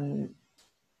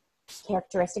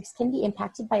characteristics can be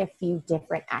impacted by a few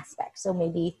different aspects. So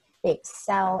maybe they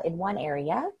excel in one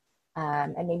area,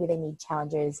 and maybe they need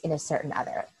challenges in a certain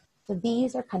other. So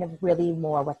these are kind of really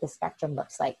more what the spectrum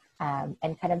looks like, and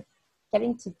kind of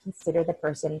getting to consider the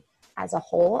person as a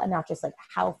whole, and not just like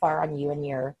how far are you in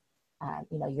your,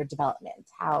 your development,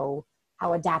 how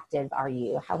adaptive are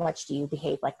you, how much do you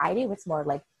behave like I do. It's more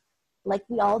like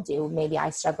we all do. Maybe I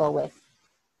struggle with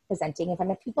presenting in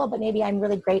front of people, but maybe I'm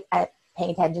really great at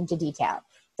paying attention to detail.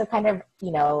 So kind of,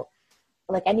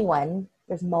 like anyone,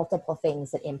 there's multiple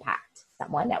things that impact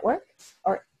someone at work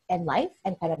or in life,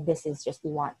 and kind of this is just,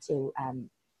 we want to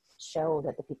show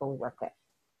that the people we work with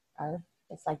are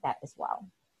it's like that as well.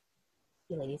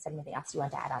 You ladies, anything else you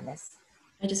want to add on this?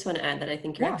 I just want to add that I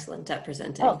think you're excellent at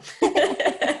presenting. Oh.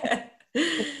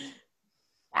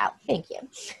 Wow, thank you.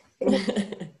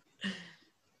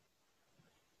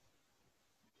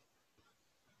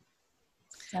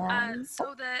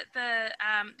 So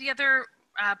the other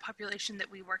population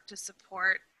that we work to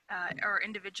support are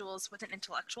individuals with an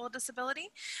intellectual disability.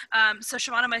 So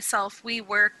Siobhan and myself, we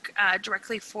work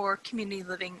directly for Community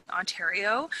Living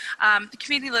Ontario. The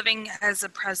Community Living has a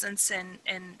presence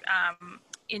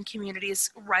in communities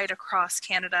right across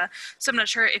Canada. So I'm not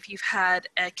sure if you've had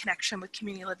a connection with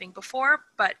Community Living before,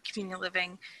 but Community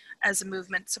Living as a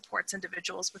movement supports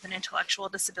individuals with an intellectual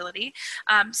disability.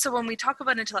 So when we talk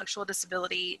about intellectual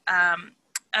disability,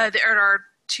 there are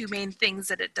two main things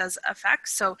that it does affect.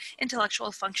 So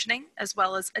intellectual functioning as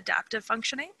well as adaptive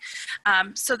functioning.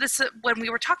 So this, when we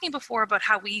were talking before about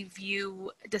how we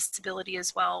view disability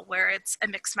as well, where it's a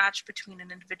mixed match between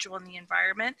an individual and the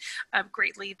environment,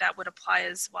 greatly that would apply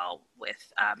as well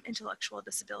with intellectual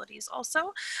disabilities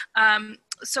also.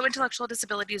 So intellectual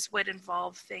disabilities would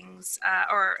involve things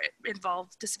or involve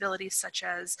disabilities such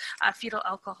as fetal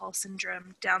alcohol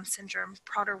syndrome, Down syndrome,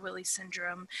 Prader-Willi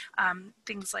syndrome,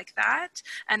 things like that.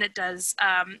 And it does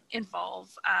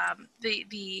involve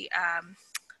the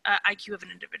IQ of an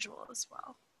individual as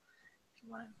well. If you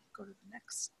want to go to the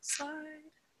next slide.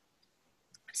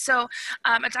 So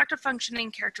adaptive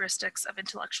functioning characteristics of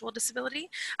intellectual disability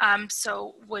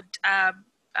would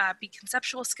be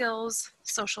conceptual skills,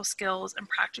 social skills, and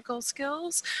practical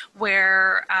skills,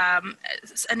 where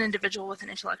an individual with an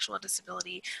intellectual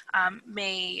disability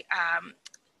may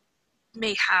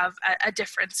have a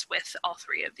difference with all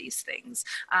three of these things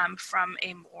from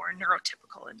a more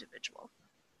neurotypical individual.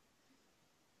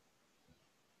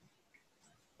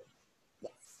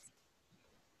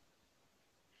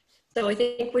 So I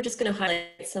think we're just going to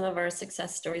highlight some of our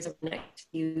success stories over the next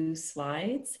few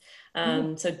slides.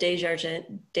 So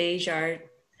Desjardins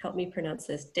help me pronounce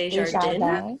this,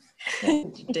 Desjardins.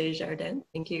 Desjardins. Desjardins,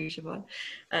 thank you, Siobhan.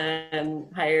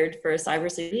 Hired for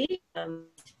cybersecurity.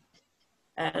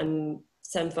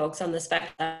 Some folks on the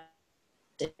spectrum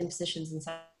in positions in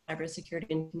cybersecurity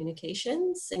and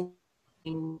communications,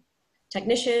 and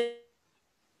technicians.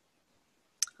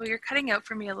 Oh, you're cutting out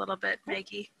for me a little bit,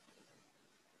 Maggie.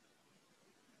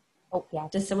 Oh, yeah.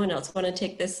 Does someone else want to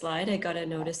take this slide? I got to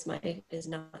notice my is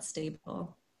not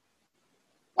stable.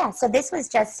 Yeah, so this was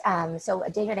just, so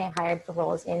Desjardins hired for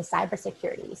roles in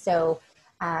cybersecurity. So,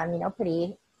 you know,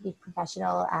 pretty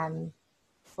professional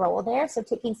role there. So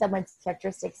taking someone's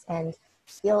characteristics and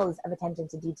skills of attention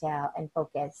to detail and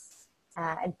focus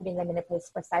and putting them in a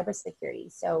place for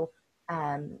cybersecurity. So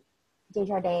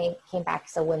Desjardins came back.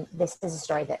 So when this is a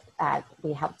story that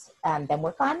we helped them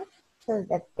work on, so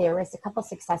that there was a couple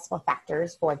successful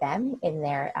factors for them in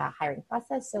their hiring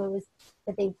process. So it was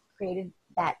that they created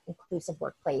that inclusive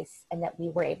workplace and that we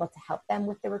were able to help them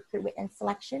with the recruitment and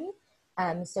selection.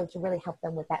 So to really help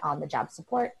them with that on-the-job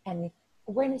support and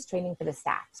awareness training for the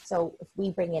staff. So if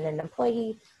we bring in an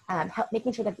employee,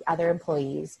 making sure that the other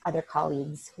employees, other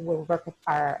colleagues who will work with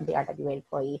the RWA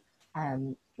employee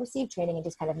receive training and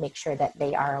just kind of make sure that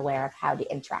they are aware of how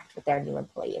to interact with their new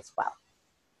employee as well.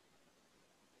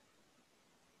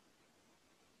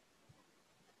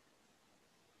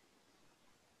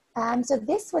 So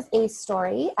this was a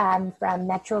story from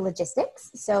Metro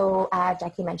Logistics. So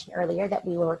Jackie mentioned earlier that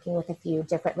we were working with a few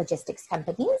different logistics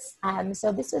companies.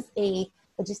 So this was a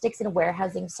logistics and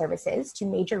warehousing services to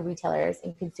major retailers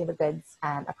and consumer goods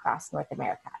across North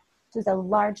America. So it was a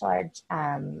large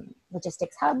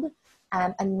logistics hub.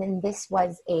 And then this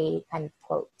was a kind of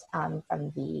quote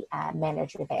from the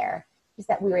manager there, is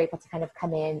that we were able to kind of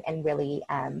come in and really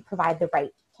provide the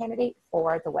right candidate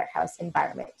for the warehouse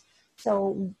environment.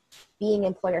 So being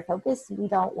employer focused, we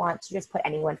don't want to just put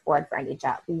anyone forward for any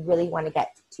job. We really want to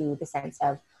get to the sense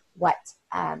of what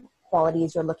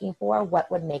qualities you're looking for, what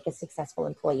would make a successful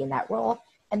employee in that role,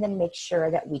 and then make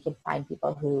sure that we can find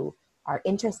people who are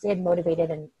interested, motivated,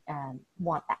 and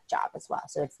want that job as well.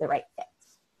 So it's the right fit.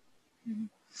 Mm-hmm.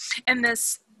 And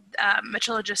this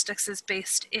Metro Logistics is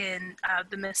based in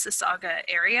the Mississauga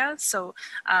area. So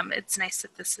it's nice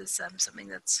that this is something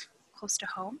that's close to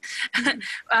home.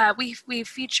 We've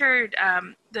featured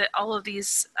all of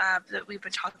these that we've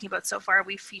been talking about so far.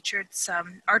 We've featured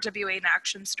some RWA in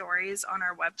action stories on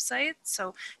our website,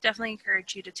 so definitely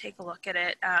encourage you to take a look at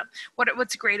it.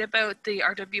 What's great about the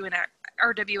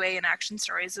RWA in action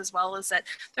stories as well is that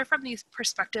they're from the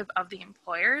perspective of the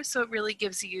employer, so it really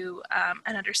gives you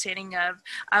an understanding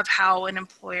of how an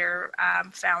employer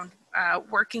found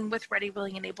working with Ready,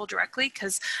 Willing, and Able directly,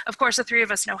 because of course the three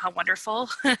of us know how wonderful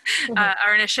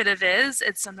our initiative is.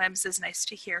 It sometimes is nice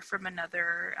to hear from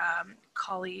another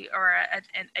colleague or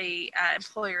a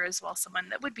employer as well, someone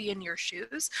that would be in your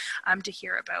shoes, to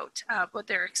hear about what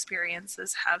their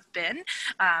experiences have been.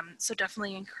 So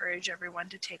definitely encourage everyone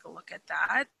to take a look at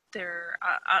that. They're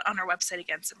on our website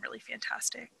again, some really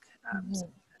fantastic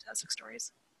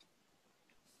stories.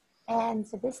 And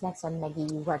so this next one, Maggie,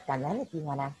 you worked on that if you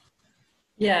want to.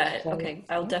 Yeah, okay,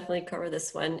 I'll definitely cover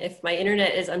this one. If my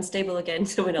internet is unstable again,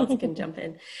 someone else can jump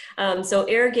in. So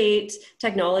Airgate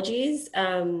Technologies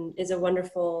is a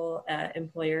wonderful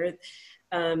employer.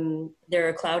 They're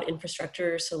a cloud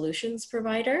infrastructure solutions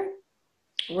provider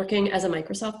working as a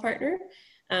Microsoft partner.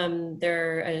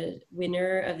 They're a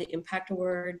winner of the Impact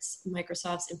Awards,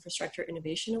 Microsoft's Infrastructure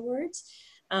Innovation Awards.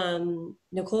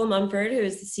 Nicole Mumford, who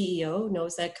is the CEO,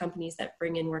 knows that companies that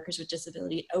bring in workers with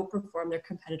disability outperform their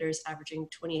competitors, averaging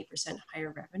 28%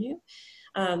 higher revenue.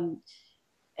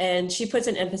 And she puts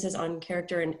an emphasis on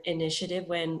character and initiative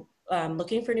when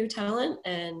looking for new talent,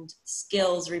 and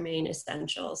skills remain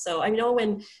essential. So I know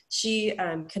when she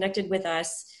connected with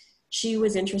us, she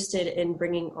was interested in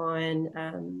bringing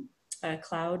on a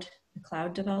cloud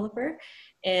developer,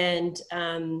 and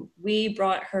we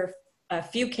brought her a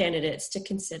few candidates to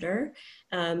consider.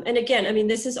 And again, I mean,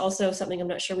 this is also something I'm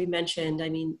not sure we mentioned. I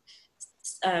mean,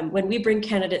 when we bring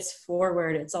candidates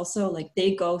forward, it's also like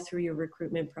they go through your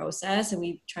recruitment process, and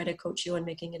we try to coach you on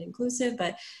making it inclusive.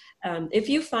 But if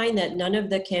you find that none of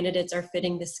the candidates are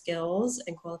fitting the skills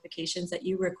and qualifications that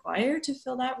you require to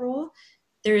fill that role,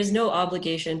 there is no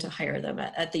obligation to hire them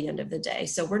at the end of the day.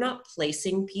 So we're not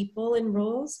placing people in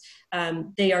roles.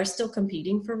 They are still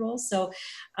competing for roles. So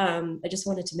I just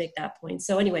wanted to make that point.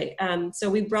 So anyway, so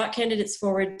we brought candidates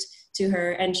forward to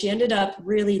her, and she ended up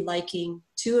really liking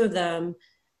two of them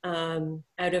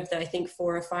out of the, I think,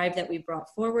 4 or 5 that we brought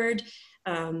forward.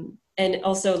 And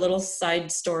also a little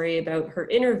side story about her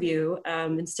interview.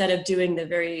 Instead of doing the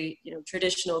very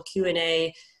traditional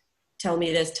Q&A, tell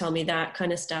me this, tell me that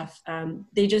kind of stuff.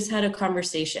 They just had a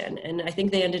conversation, and I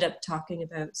think they ended up talking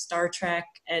about Star Trek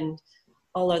and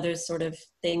all other sort of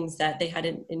things that they had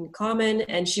in common.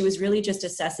 And she was really just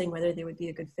assessing whether they would be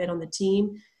a good fit on the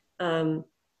team.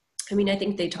 I mean, I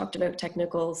think they talked about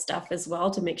technical stuff as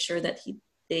well to make sure that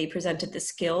they presented the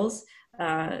skills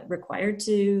required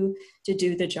to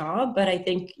do the job. But I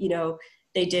think, you know,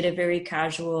 they did a very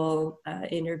casual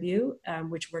interview,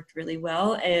 which worked really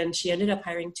well. And she ended up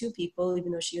hiring 2 people,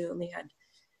 even though she only had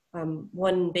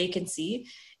 1 vacancy.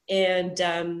 And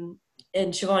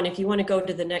Siobhan, if you want to go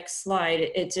to the next slide,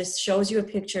 it just shows you a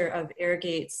picture of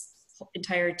Airgate's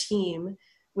entire team,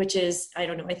 which is, I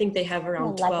don't know, I think they have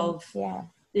around 12,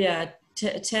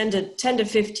 10 to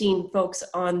 15 folks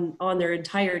on their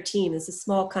entire team. It's a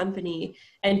small company,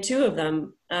 and 2 of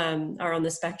them are on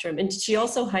the spectrum. And she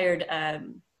also hired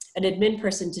an admin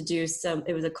person to do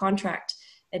it was a contract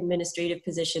administrative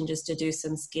position just to do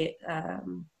some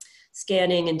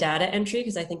scanning and data entry,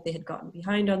 because I think they had gotten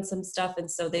behind on some stuff.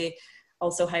 And so they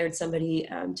also hired somebody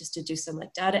just to do some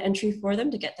like data entry for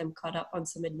them to get them caught up on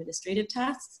some administrative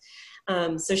tasks.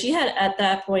 So she had, at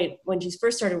that point, when she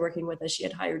first started working with us, she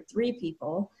had hired 3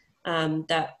 people.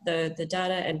 That the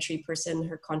data entry person,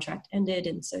 her contract ended,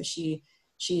 and so she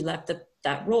left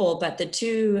that role. But the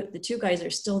two guys are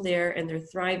still there, and they're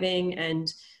thriving,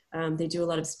 and they do a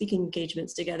lot of speaking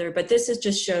engagements together. But this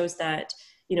just shows that,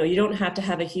 you know, you don't have to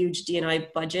have a huge D&I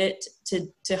budget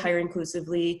to hire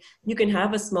inclusively. You can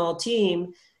have a small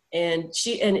team, and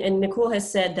Nicole has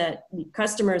said that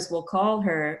customers will call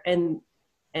her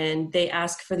and they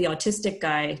ask for the autistic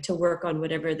guy to work on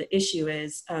whatever the issue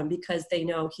is, because they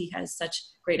know he has such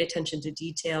great attention to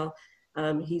detail.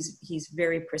 He's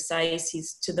very precise,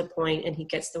 he's to the point, and he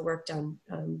gets the work done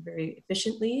very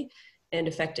efficiently and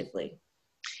effectively.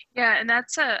 Yeah, and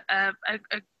that's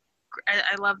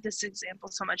I love this example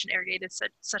so much. And Airgate is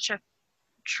such a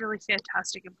truly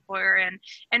fantastic employer,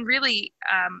 and really,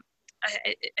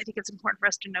 I think it's important for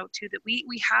us to note too that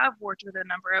we have worked with a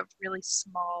number of really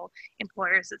small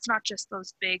employers. It's not just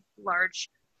those big, large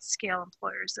scale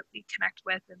employers that we connect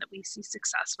with and that we see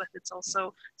success with. It's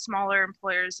also smaller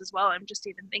employers as well. I'm just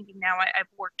even thinking now, I've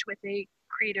worked with a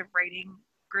creative writing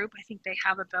group. I think they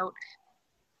have about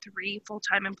 3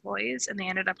 full-time employees, and they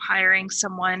ended up hiring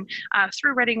someone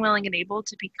through Ready, Willing, and Able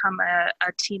to become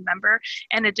a team member.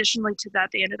 And additionally to that,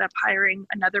 they ended up hiring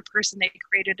another person. They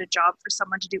created a job for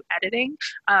someone to do editing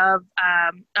of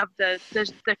the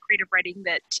creative writing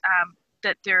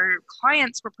that their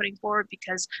clients were putting forward,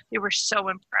 because they were so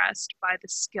impressed by the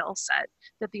skill set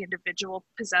that the individual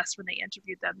possessed when they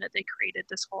interviewed them, that they created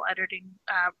this whole editing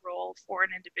role for an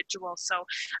individual. So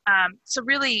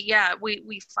really, yeah,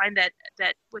 we find that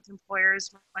with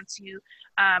employers, once you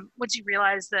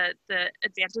realize the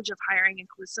advantage of hiring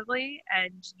inclusively,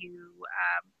 and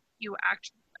you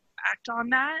act on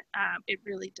that, it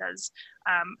really does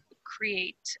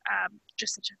create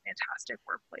just such a fantastic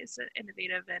workplace, an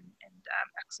innovative and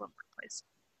excellent workplace.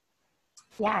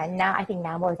 Yeah, and now I think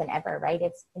now more than ever, right?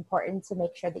 It's important to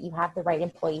make sure that you have the right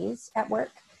employees at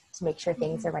work to make sure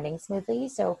things are running smoothly.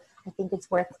 So I think it's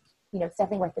worth, it's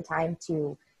definitely worth the time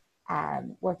to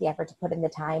worth the effort to put in the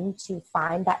time to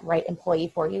find that right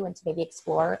employee for you, and to maybe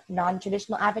explore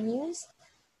non-traditional avenues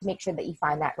to make sure that you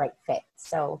find that right fit.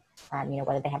 So,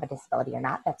 whether they have a disability or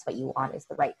not, that's what you want, is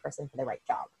the right person for the right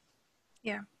job.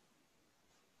 Yeah.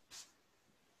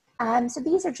 So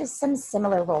these are just some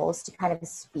similar roles to kind of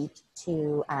speak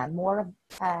to the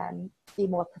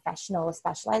more professional,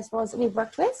 specialized roles that we've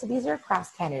worked with. So these are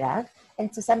across Canada.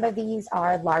 And so some of these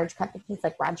are large companies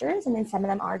like Rogers, and then some of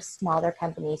them are smaller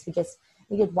companies who just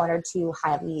needed 1 or 2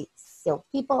 highly skilled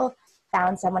people,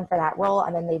 found someone for that role,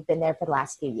 and then they've been there for the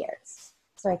last few years.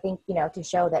 So I think, to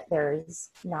show that there's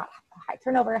not high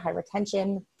turnover, high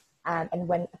retention, and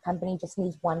when a company just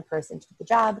needs 1 person to do the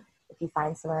job, if you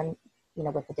find someone,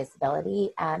 with a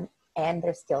disability and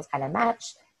their skills kind of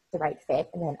match, the right fit,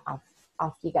 and then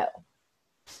off you go.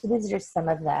 So these are just some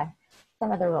of the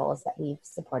roles that we've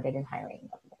supported in hiring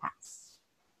over the past.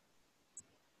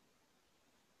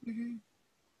 Mm-hmm.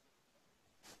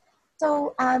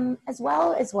 So as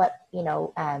well as what,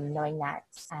 knowing that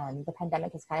the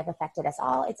pandemic has kind of affected us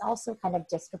all, it's also kind of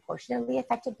disproportionately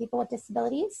affected people with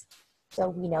disabilities. So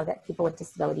we know that people with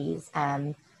disabilities,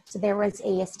 so there was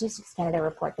a Statistics Canada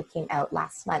report that came out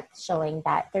last month showing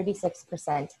that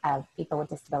 36% of people with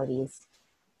disabilities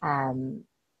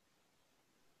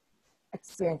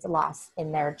experience a loss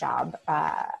in their job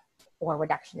or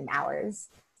reduction in hours.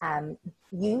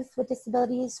 Youth with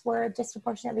disabilities were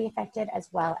disproportionately affected, as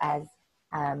well as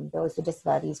those with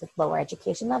disabilities with lower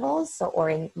education levels, or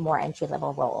in more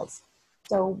entry-level roles.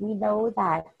 So we know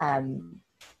that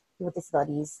people with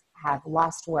disabilities have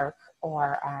lost work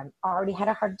or already had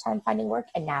a hard time finding work,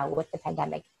 and now with the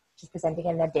pandemic, just presenting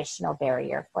an additional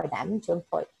barrier for them to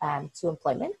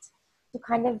employment. So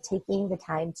kind of taking the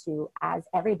time to, as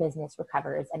every business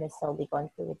recovers and is slowly going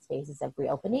through its phases of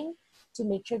reopening, to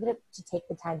make sure that to take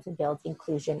the time to build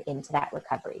inclusion into that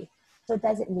recovery. So it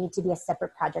doesn't need to be a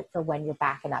separate project for when you're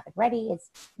back and up and ready. It's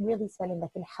really something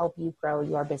that can help you grow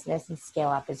your business and scale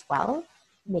up as well,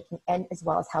 and as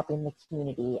well as helping the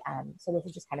community. So this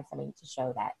is just kind of something to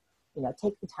show that, you know,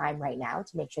 take the time right now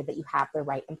to make sure that you have the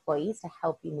right employees to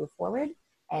help you move forward,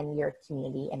 and your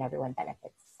community and everyone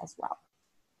benefits as well.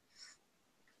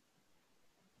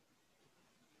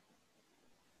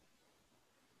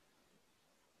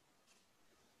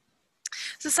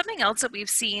 So something else that we've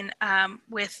seen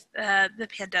with the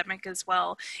pandemic as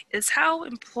well is how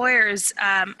employers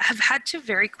have had to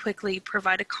very quickly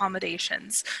provide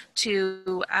accommodations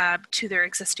to their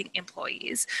existing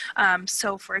employees.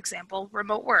 So for example,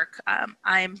 remote work.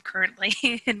 I'm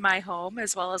currently in my home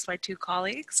as well as my two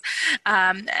colleagues,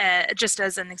 just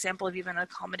as an example of even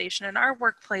accommodation in our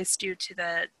workplace due to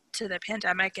the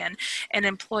pandemic, and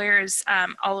employers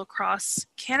all across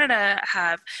Canada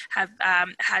have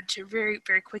had to very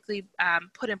quickly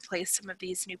put in place some of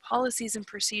these new policies and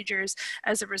procedures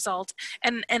as a result.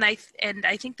 And I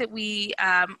think that we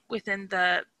within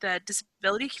the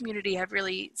disability community have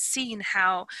really seen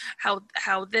how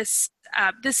this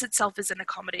itself is an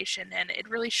accommodation, and it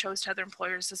really shows to other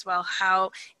employers as well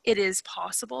how it is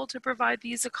possible to provide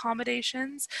these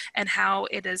accommodations, and how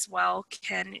it as well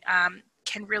can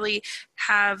really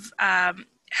have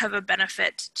a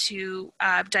benefit to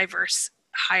diverse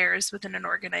hires within an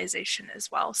organization as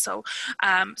well. So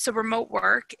remote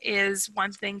work is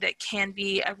one thing that can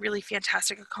be a really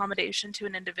fantastic accommodation to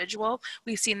an individual.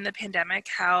 We've seen in the pandemic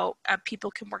how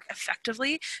people can work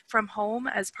effectively from home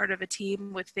as part of a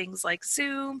team with things like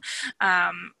Zoom,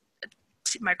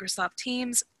 Microsoft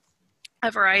Teams, a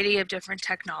variety of different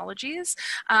technologies.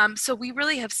 So we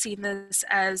really have seen this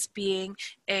as being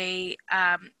a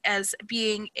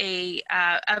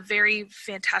very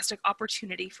fantastic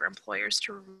opportunity for employers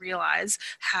to realize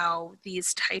how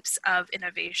these types of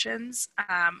innovations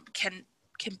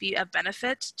can be a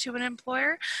benefit to an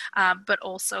employer, but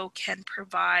also can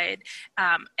provide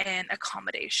an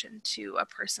accommodation to a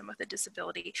person with a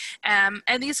disability. And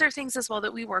these are things as well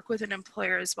that we work with an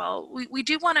employer as well. We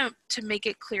do want to make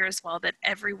it clear as well that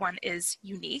everyone is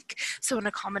unique. So an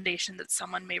accommodation that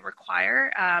someone may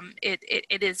require,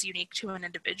 it is unique to an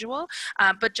individual,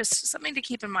 but just something to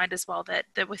keep in mind as well that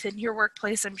within your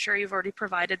workplace, I'm sure you've already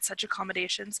provided such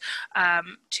accommodations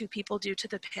to people due to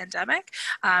the pandemic.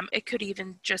 It could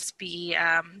even just be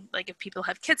like if people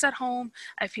have kids at home,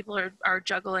 if people are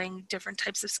juggling different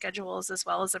types of schedules as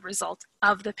well as a result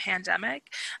of the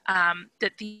pandemic,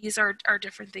 that these are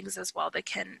different things as well that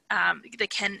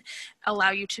can allow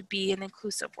you to be an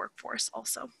inclusive workforce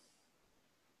also.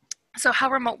 So how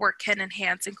remote work can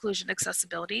enhance inclusion and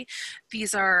accessibility.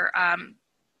 These are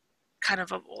kind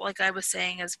of like I was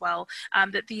saying as well,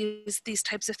 that these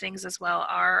types of things as well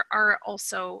are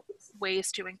also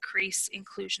ways to increase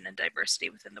inclusion and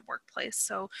diversity within the workplace.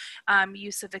 So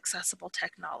use of accessible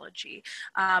technology,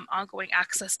 ongoing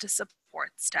access to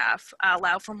support staff,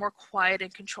 allow for more quiet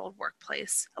and controlled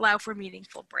workplace, allow for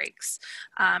meaningful breaks,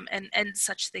 and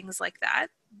such things like that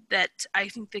I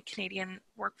think the Canadian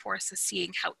workforce is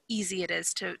seeing how easy it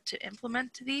is to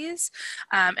implement these,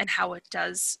 and how it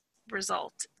does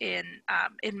result in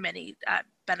many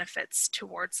benefits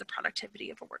towards the productivity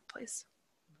of a workplace.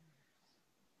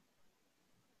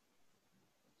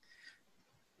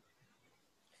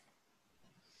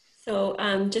 So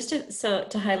just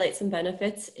to highlight some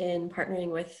benefits in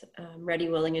partnering with Ready,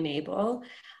 Willing, and Able,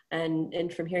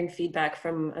 and from hearing feedback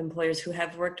from employers who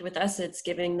have worked with us, it's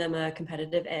giving them a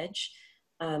competitive edge.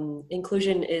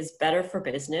 Inclusion is better for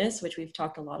business, which we've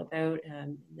talked a lot about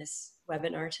in this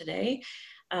webinar today.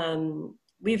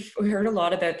 We've heard a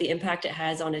lot about the impact it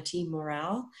has on a team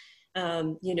morale.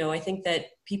 You know, I think that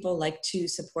people like to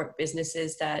support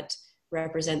businesses that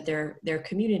represent their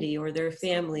community or their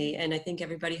family, and I think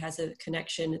everybody has a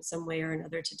connection in some way or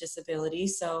another to disability.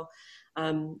 So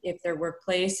if their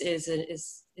workplace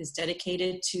is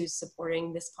dedicated to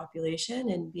supporting this population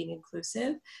and being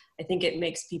inclusive, I think it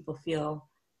makes people feel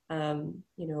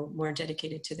you know, more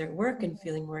dedicated to their work and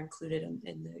feeling more included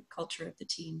in the culture of the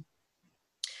team.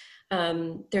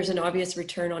 There's an obvious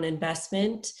return on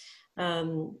investment.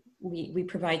 We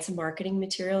provide some marketing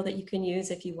material that you can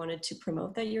use if you wanted to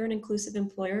promote that you're an inclusive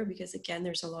employer, because again,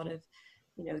 there's a lot of,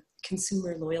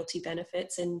 consumer loyalty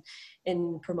benefits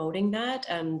in promoting that.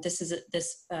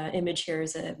 This image here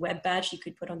is a web badge you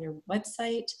could put on your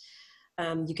website.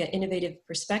 You get innovative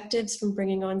perspectives from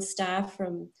bringing on staff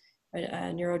from a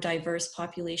neurodiverse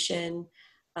population,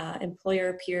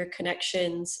 employer peer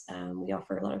connections. We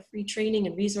offer a lot of free training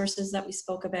and resources that we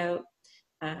spoke about.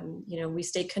 We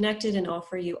stay connected and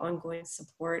offer you ongoing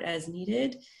support as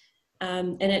needed.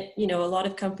 And a lot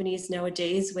of companies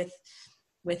nowadays with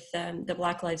the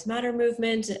Black Lives Matter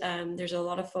movement, there's a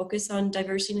lot of focus on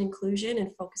diversity and inclusion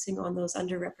and focusing on those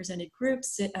underrepresented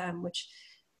groups, which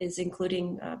is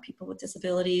including people with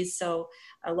disabilities. So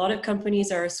a lot of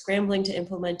companies are scrambling to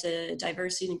implement a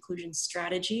diversity and inclusion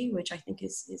strategy, which I think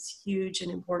is huge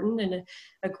and important, and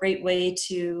a great way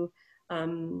to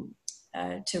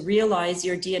realize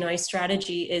your D&I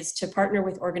strategy is to partner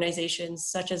with organizations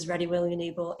such as Ready, Willing, and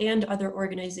Able and other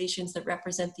organizations that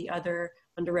represent the other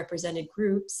underrepresented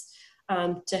groups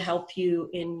to help you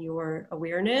in your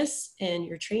awareness and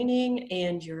your training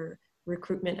and your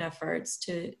recruitment efforts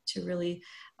to really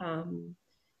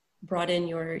broaden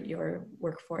your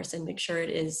workforce and make sure it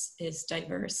is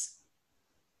diverse.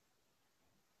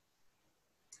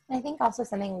 I think also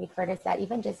something we've heard is that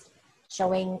even just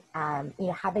showing,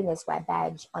 having this web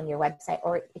badge on your website,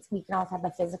 or we can also have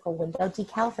a physical window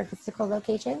decal for physical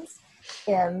locations,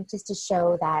 just to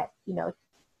show that,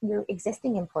 your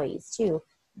existing employees too,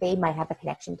 they might have a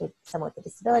connection to someone with a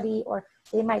disability, or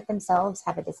they might themselves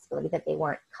have a disability that they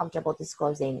weren't comfortable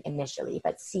disclosing initially,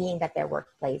 but seeing that their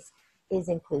workplace is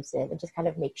inclusive and just kind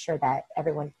of make sure that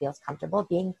everyone feels comfortable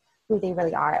being who they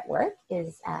really are at work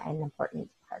is an important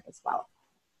part as well.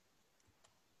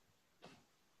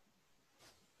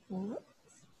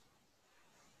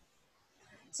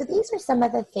 So these are some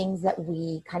of the things that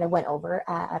we kind of went over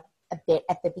a bit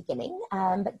at the beginning,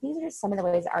 but these are some of the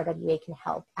ways RWA can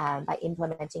help by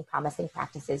implementing promising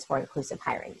practices for inclusive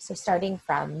hiring. So starting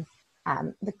from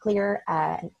the clear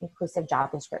and inclusive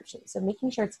job description. So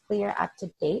making sure it's clear, up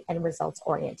to date, and results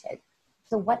oriented.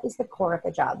 So what is the core of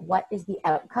the job? What is the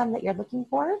outcome that you're looking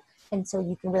for? And so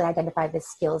you can really identify the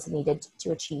skills needed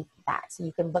to achieve that. So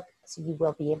you can look, so you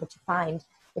will be able to find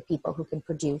the people who can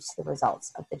produce the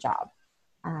results of the job.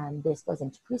 This goes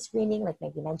into pre-screening, like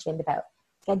Maggie mentioned, about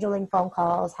scheduling phone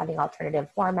calls, having alternative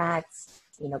formats,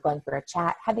 going for a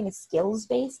chat, having a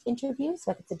skills-based interview.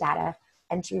 So if it's a data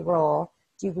entry role,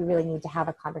 do we really need to have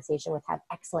a conversation with have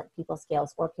excellent people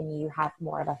skills, or can you have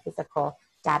more of a physical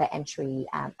data entry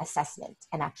assessment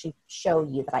and actually show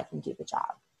you that I can do the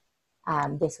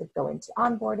job? This would go into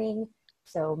onboarding.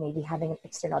 So maybe having an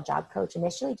external job coach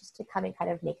initially just to come and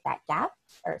kind of make that gap,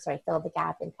 fill the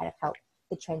gap and kind of help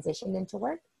the transition into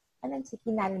work, and then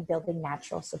taking that and building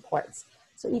natural supports.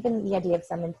 So even the idea of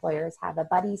some employers have a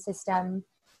buddy system,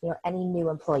 any new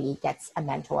employee gets a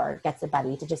mentor, gets a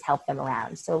buddy to just help them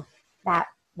around. So that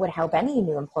would help any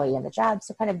new employee in the job.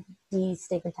 So kind of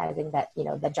destigmatizing that,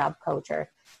 the job coach or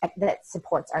that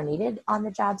supports are needed on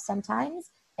the job sometimes.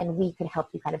 And we could help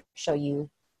you kind of show you,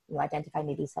 identify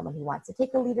maybe someone who wants to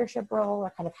take a leadership role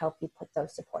or kind of help you put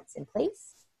those supports in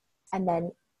place. And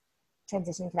then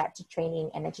transitioning to that to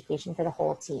training and education for the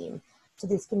whole team. So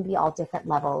this can be all different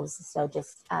levels. So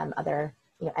just other,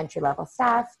 entry-level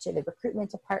staff to the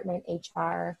recruitment department,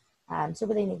 HR. So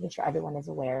really making sure everyone is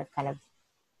aware of kind of,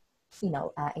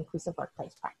 inclusive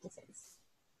workplace practices.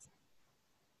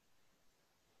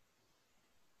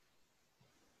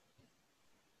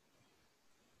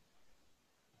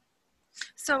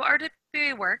 So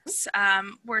RWA Works,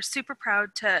 we're super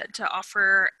proud to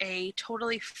offer a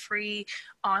totally free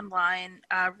online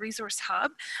resource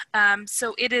hub.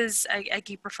 So it is, I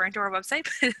keep referring to our website,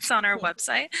 but it's on our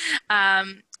website.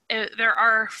 There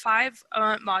are 5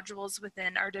 modules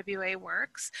within RWA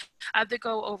Works that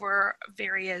go over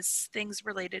various things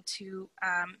related to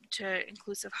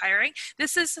inclusive hiring.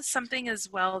 This is something as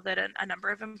well that a number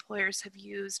of employers have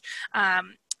used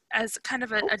as kind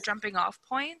of a jumping off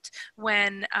point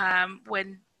when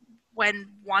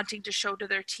wanting to show to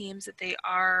their teams that they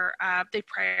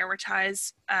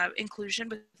prioritize inclusion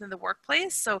within the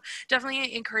workplace. So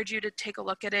definitely encourage you to take a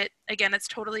look at it. Again, it's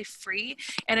totally free.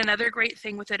 And another great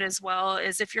thing with it as well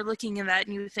is if you're looking at that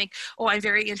and you think, oh, I'm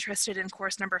very interested in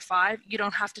course number 5, you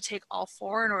don't have to take all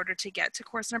 4 in order to get to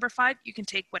course number 5. You can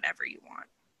take whatever you want.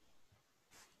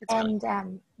 And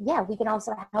we can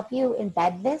also help you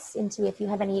embed this into if you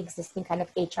have any existing kind of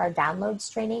HR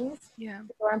downloads trainings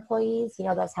for employees,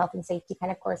 those health and safety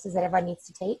kind of courses that everyone needs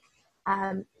to take.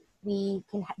 We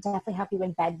can definitely help you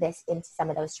embed this into some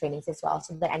of those trainings as well,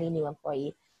 so that any new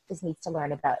employee just needs to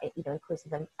learn about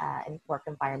inclusive work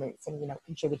environments and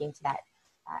contributing to that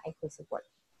inclusive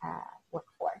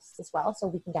workforce as well. So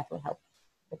we can definitely help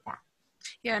with that.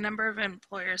 Yeah, a number of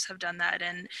employers have done that,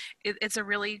 and it's a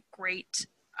really great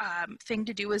thing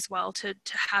to do as well, to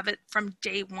have it from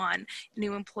day one.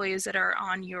 New employees that are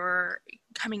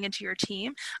coming into your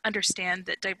team understand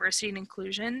that diversity and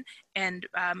inclusion and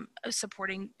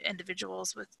supporting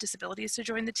individuals with disabilities to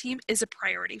join the team is a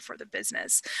priority for the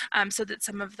business, so that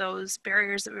some of those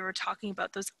barriers that we were talking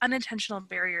about, those unintentional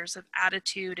barriers of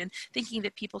attitude and thinking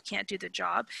that people can't do the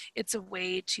job, it's a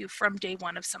way to, from day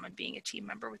one of someone being a team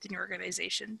member within your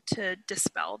organization, to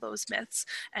dispel those myths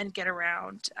and get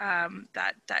around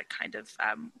that kind of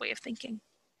way of thinking.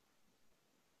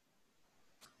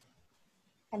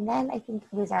 And then I think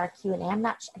it was our Q&A.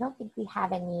 I don't think we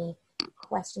have any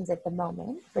questions at the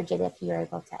moment. Bridget, if you're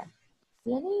able to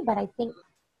see any, but I think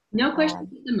no questions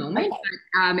at the moment.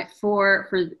 Okay. But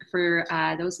for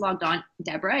those logged on,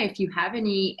 Deborah, if you have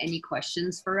any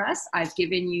questions for us, I've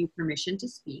given you permission to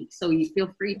speak, so you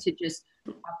feel free to just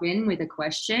pop in with a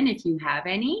question if you have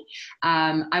any.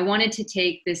 I wanted to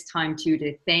take this time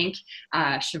to thank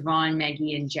Siobhan,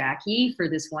 Maggie, and Jackie for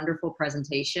this wonderful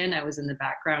presentation. I was in the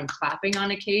background clapping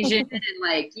on occasion and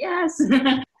like, yes.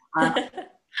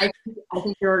 I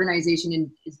think your organization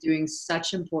is doing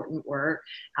such important work,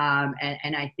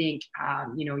 and I think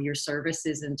your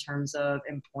services in terms of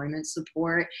employment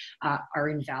support are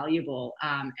invaluable,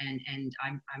 and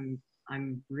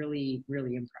I'm really,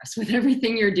 really impressed with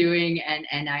everything you're doing,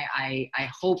 and I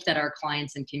hope that our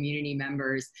clients and community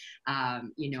members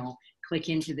click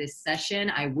into this session.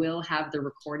 I will have the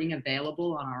recording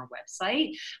available on our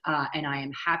website, and I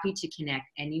am happy to connect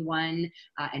anyone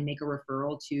and make a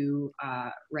referral to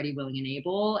Ready, Willing, and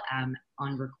Able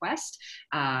on request,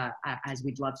 as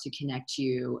we'd love to connect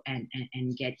you and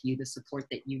get you the support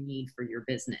that you need for your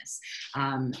business.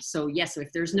 So yes, so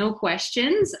if there's no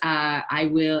questions, I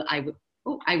will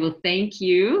thank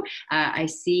you. I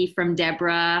see from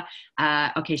Deborah,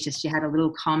 okay, she had a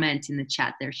little comment in the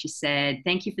chat there. She said,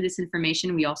 thank you for this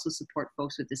information. We also support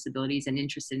folks with disabilities and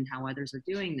interested in how others are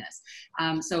doing this.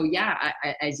 So yeah,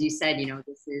 as you said,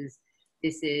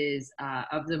 this is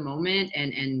of the moment,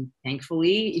 and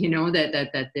thankfully,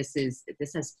 that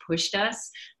this has pushed us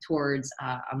towards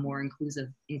a more inclusive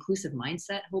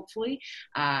mindset, hopefully,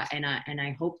 and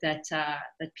I hope that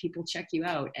people check you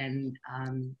out and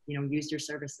use your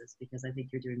services, because I think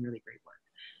you're doing really great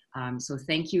work. So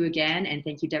thank you again, and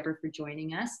thank you, Deborah, for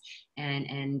joining us.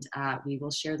 And we will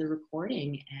share the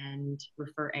recording and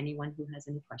refer anyone who has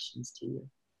any questions to you.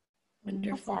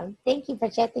 Wonderful. Awesome. Thank you,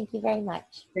 Bridget. Thank you very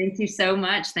much. Thank you so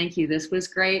much. Thank you. This was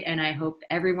great, and I hope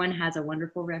everyone has a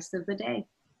wonderful rest of the day.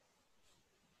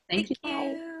 Thank you.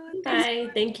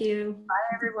 Bye. Thank you.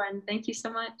 Bye, everyone. Thank you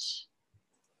so much.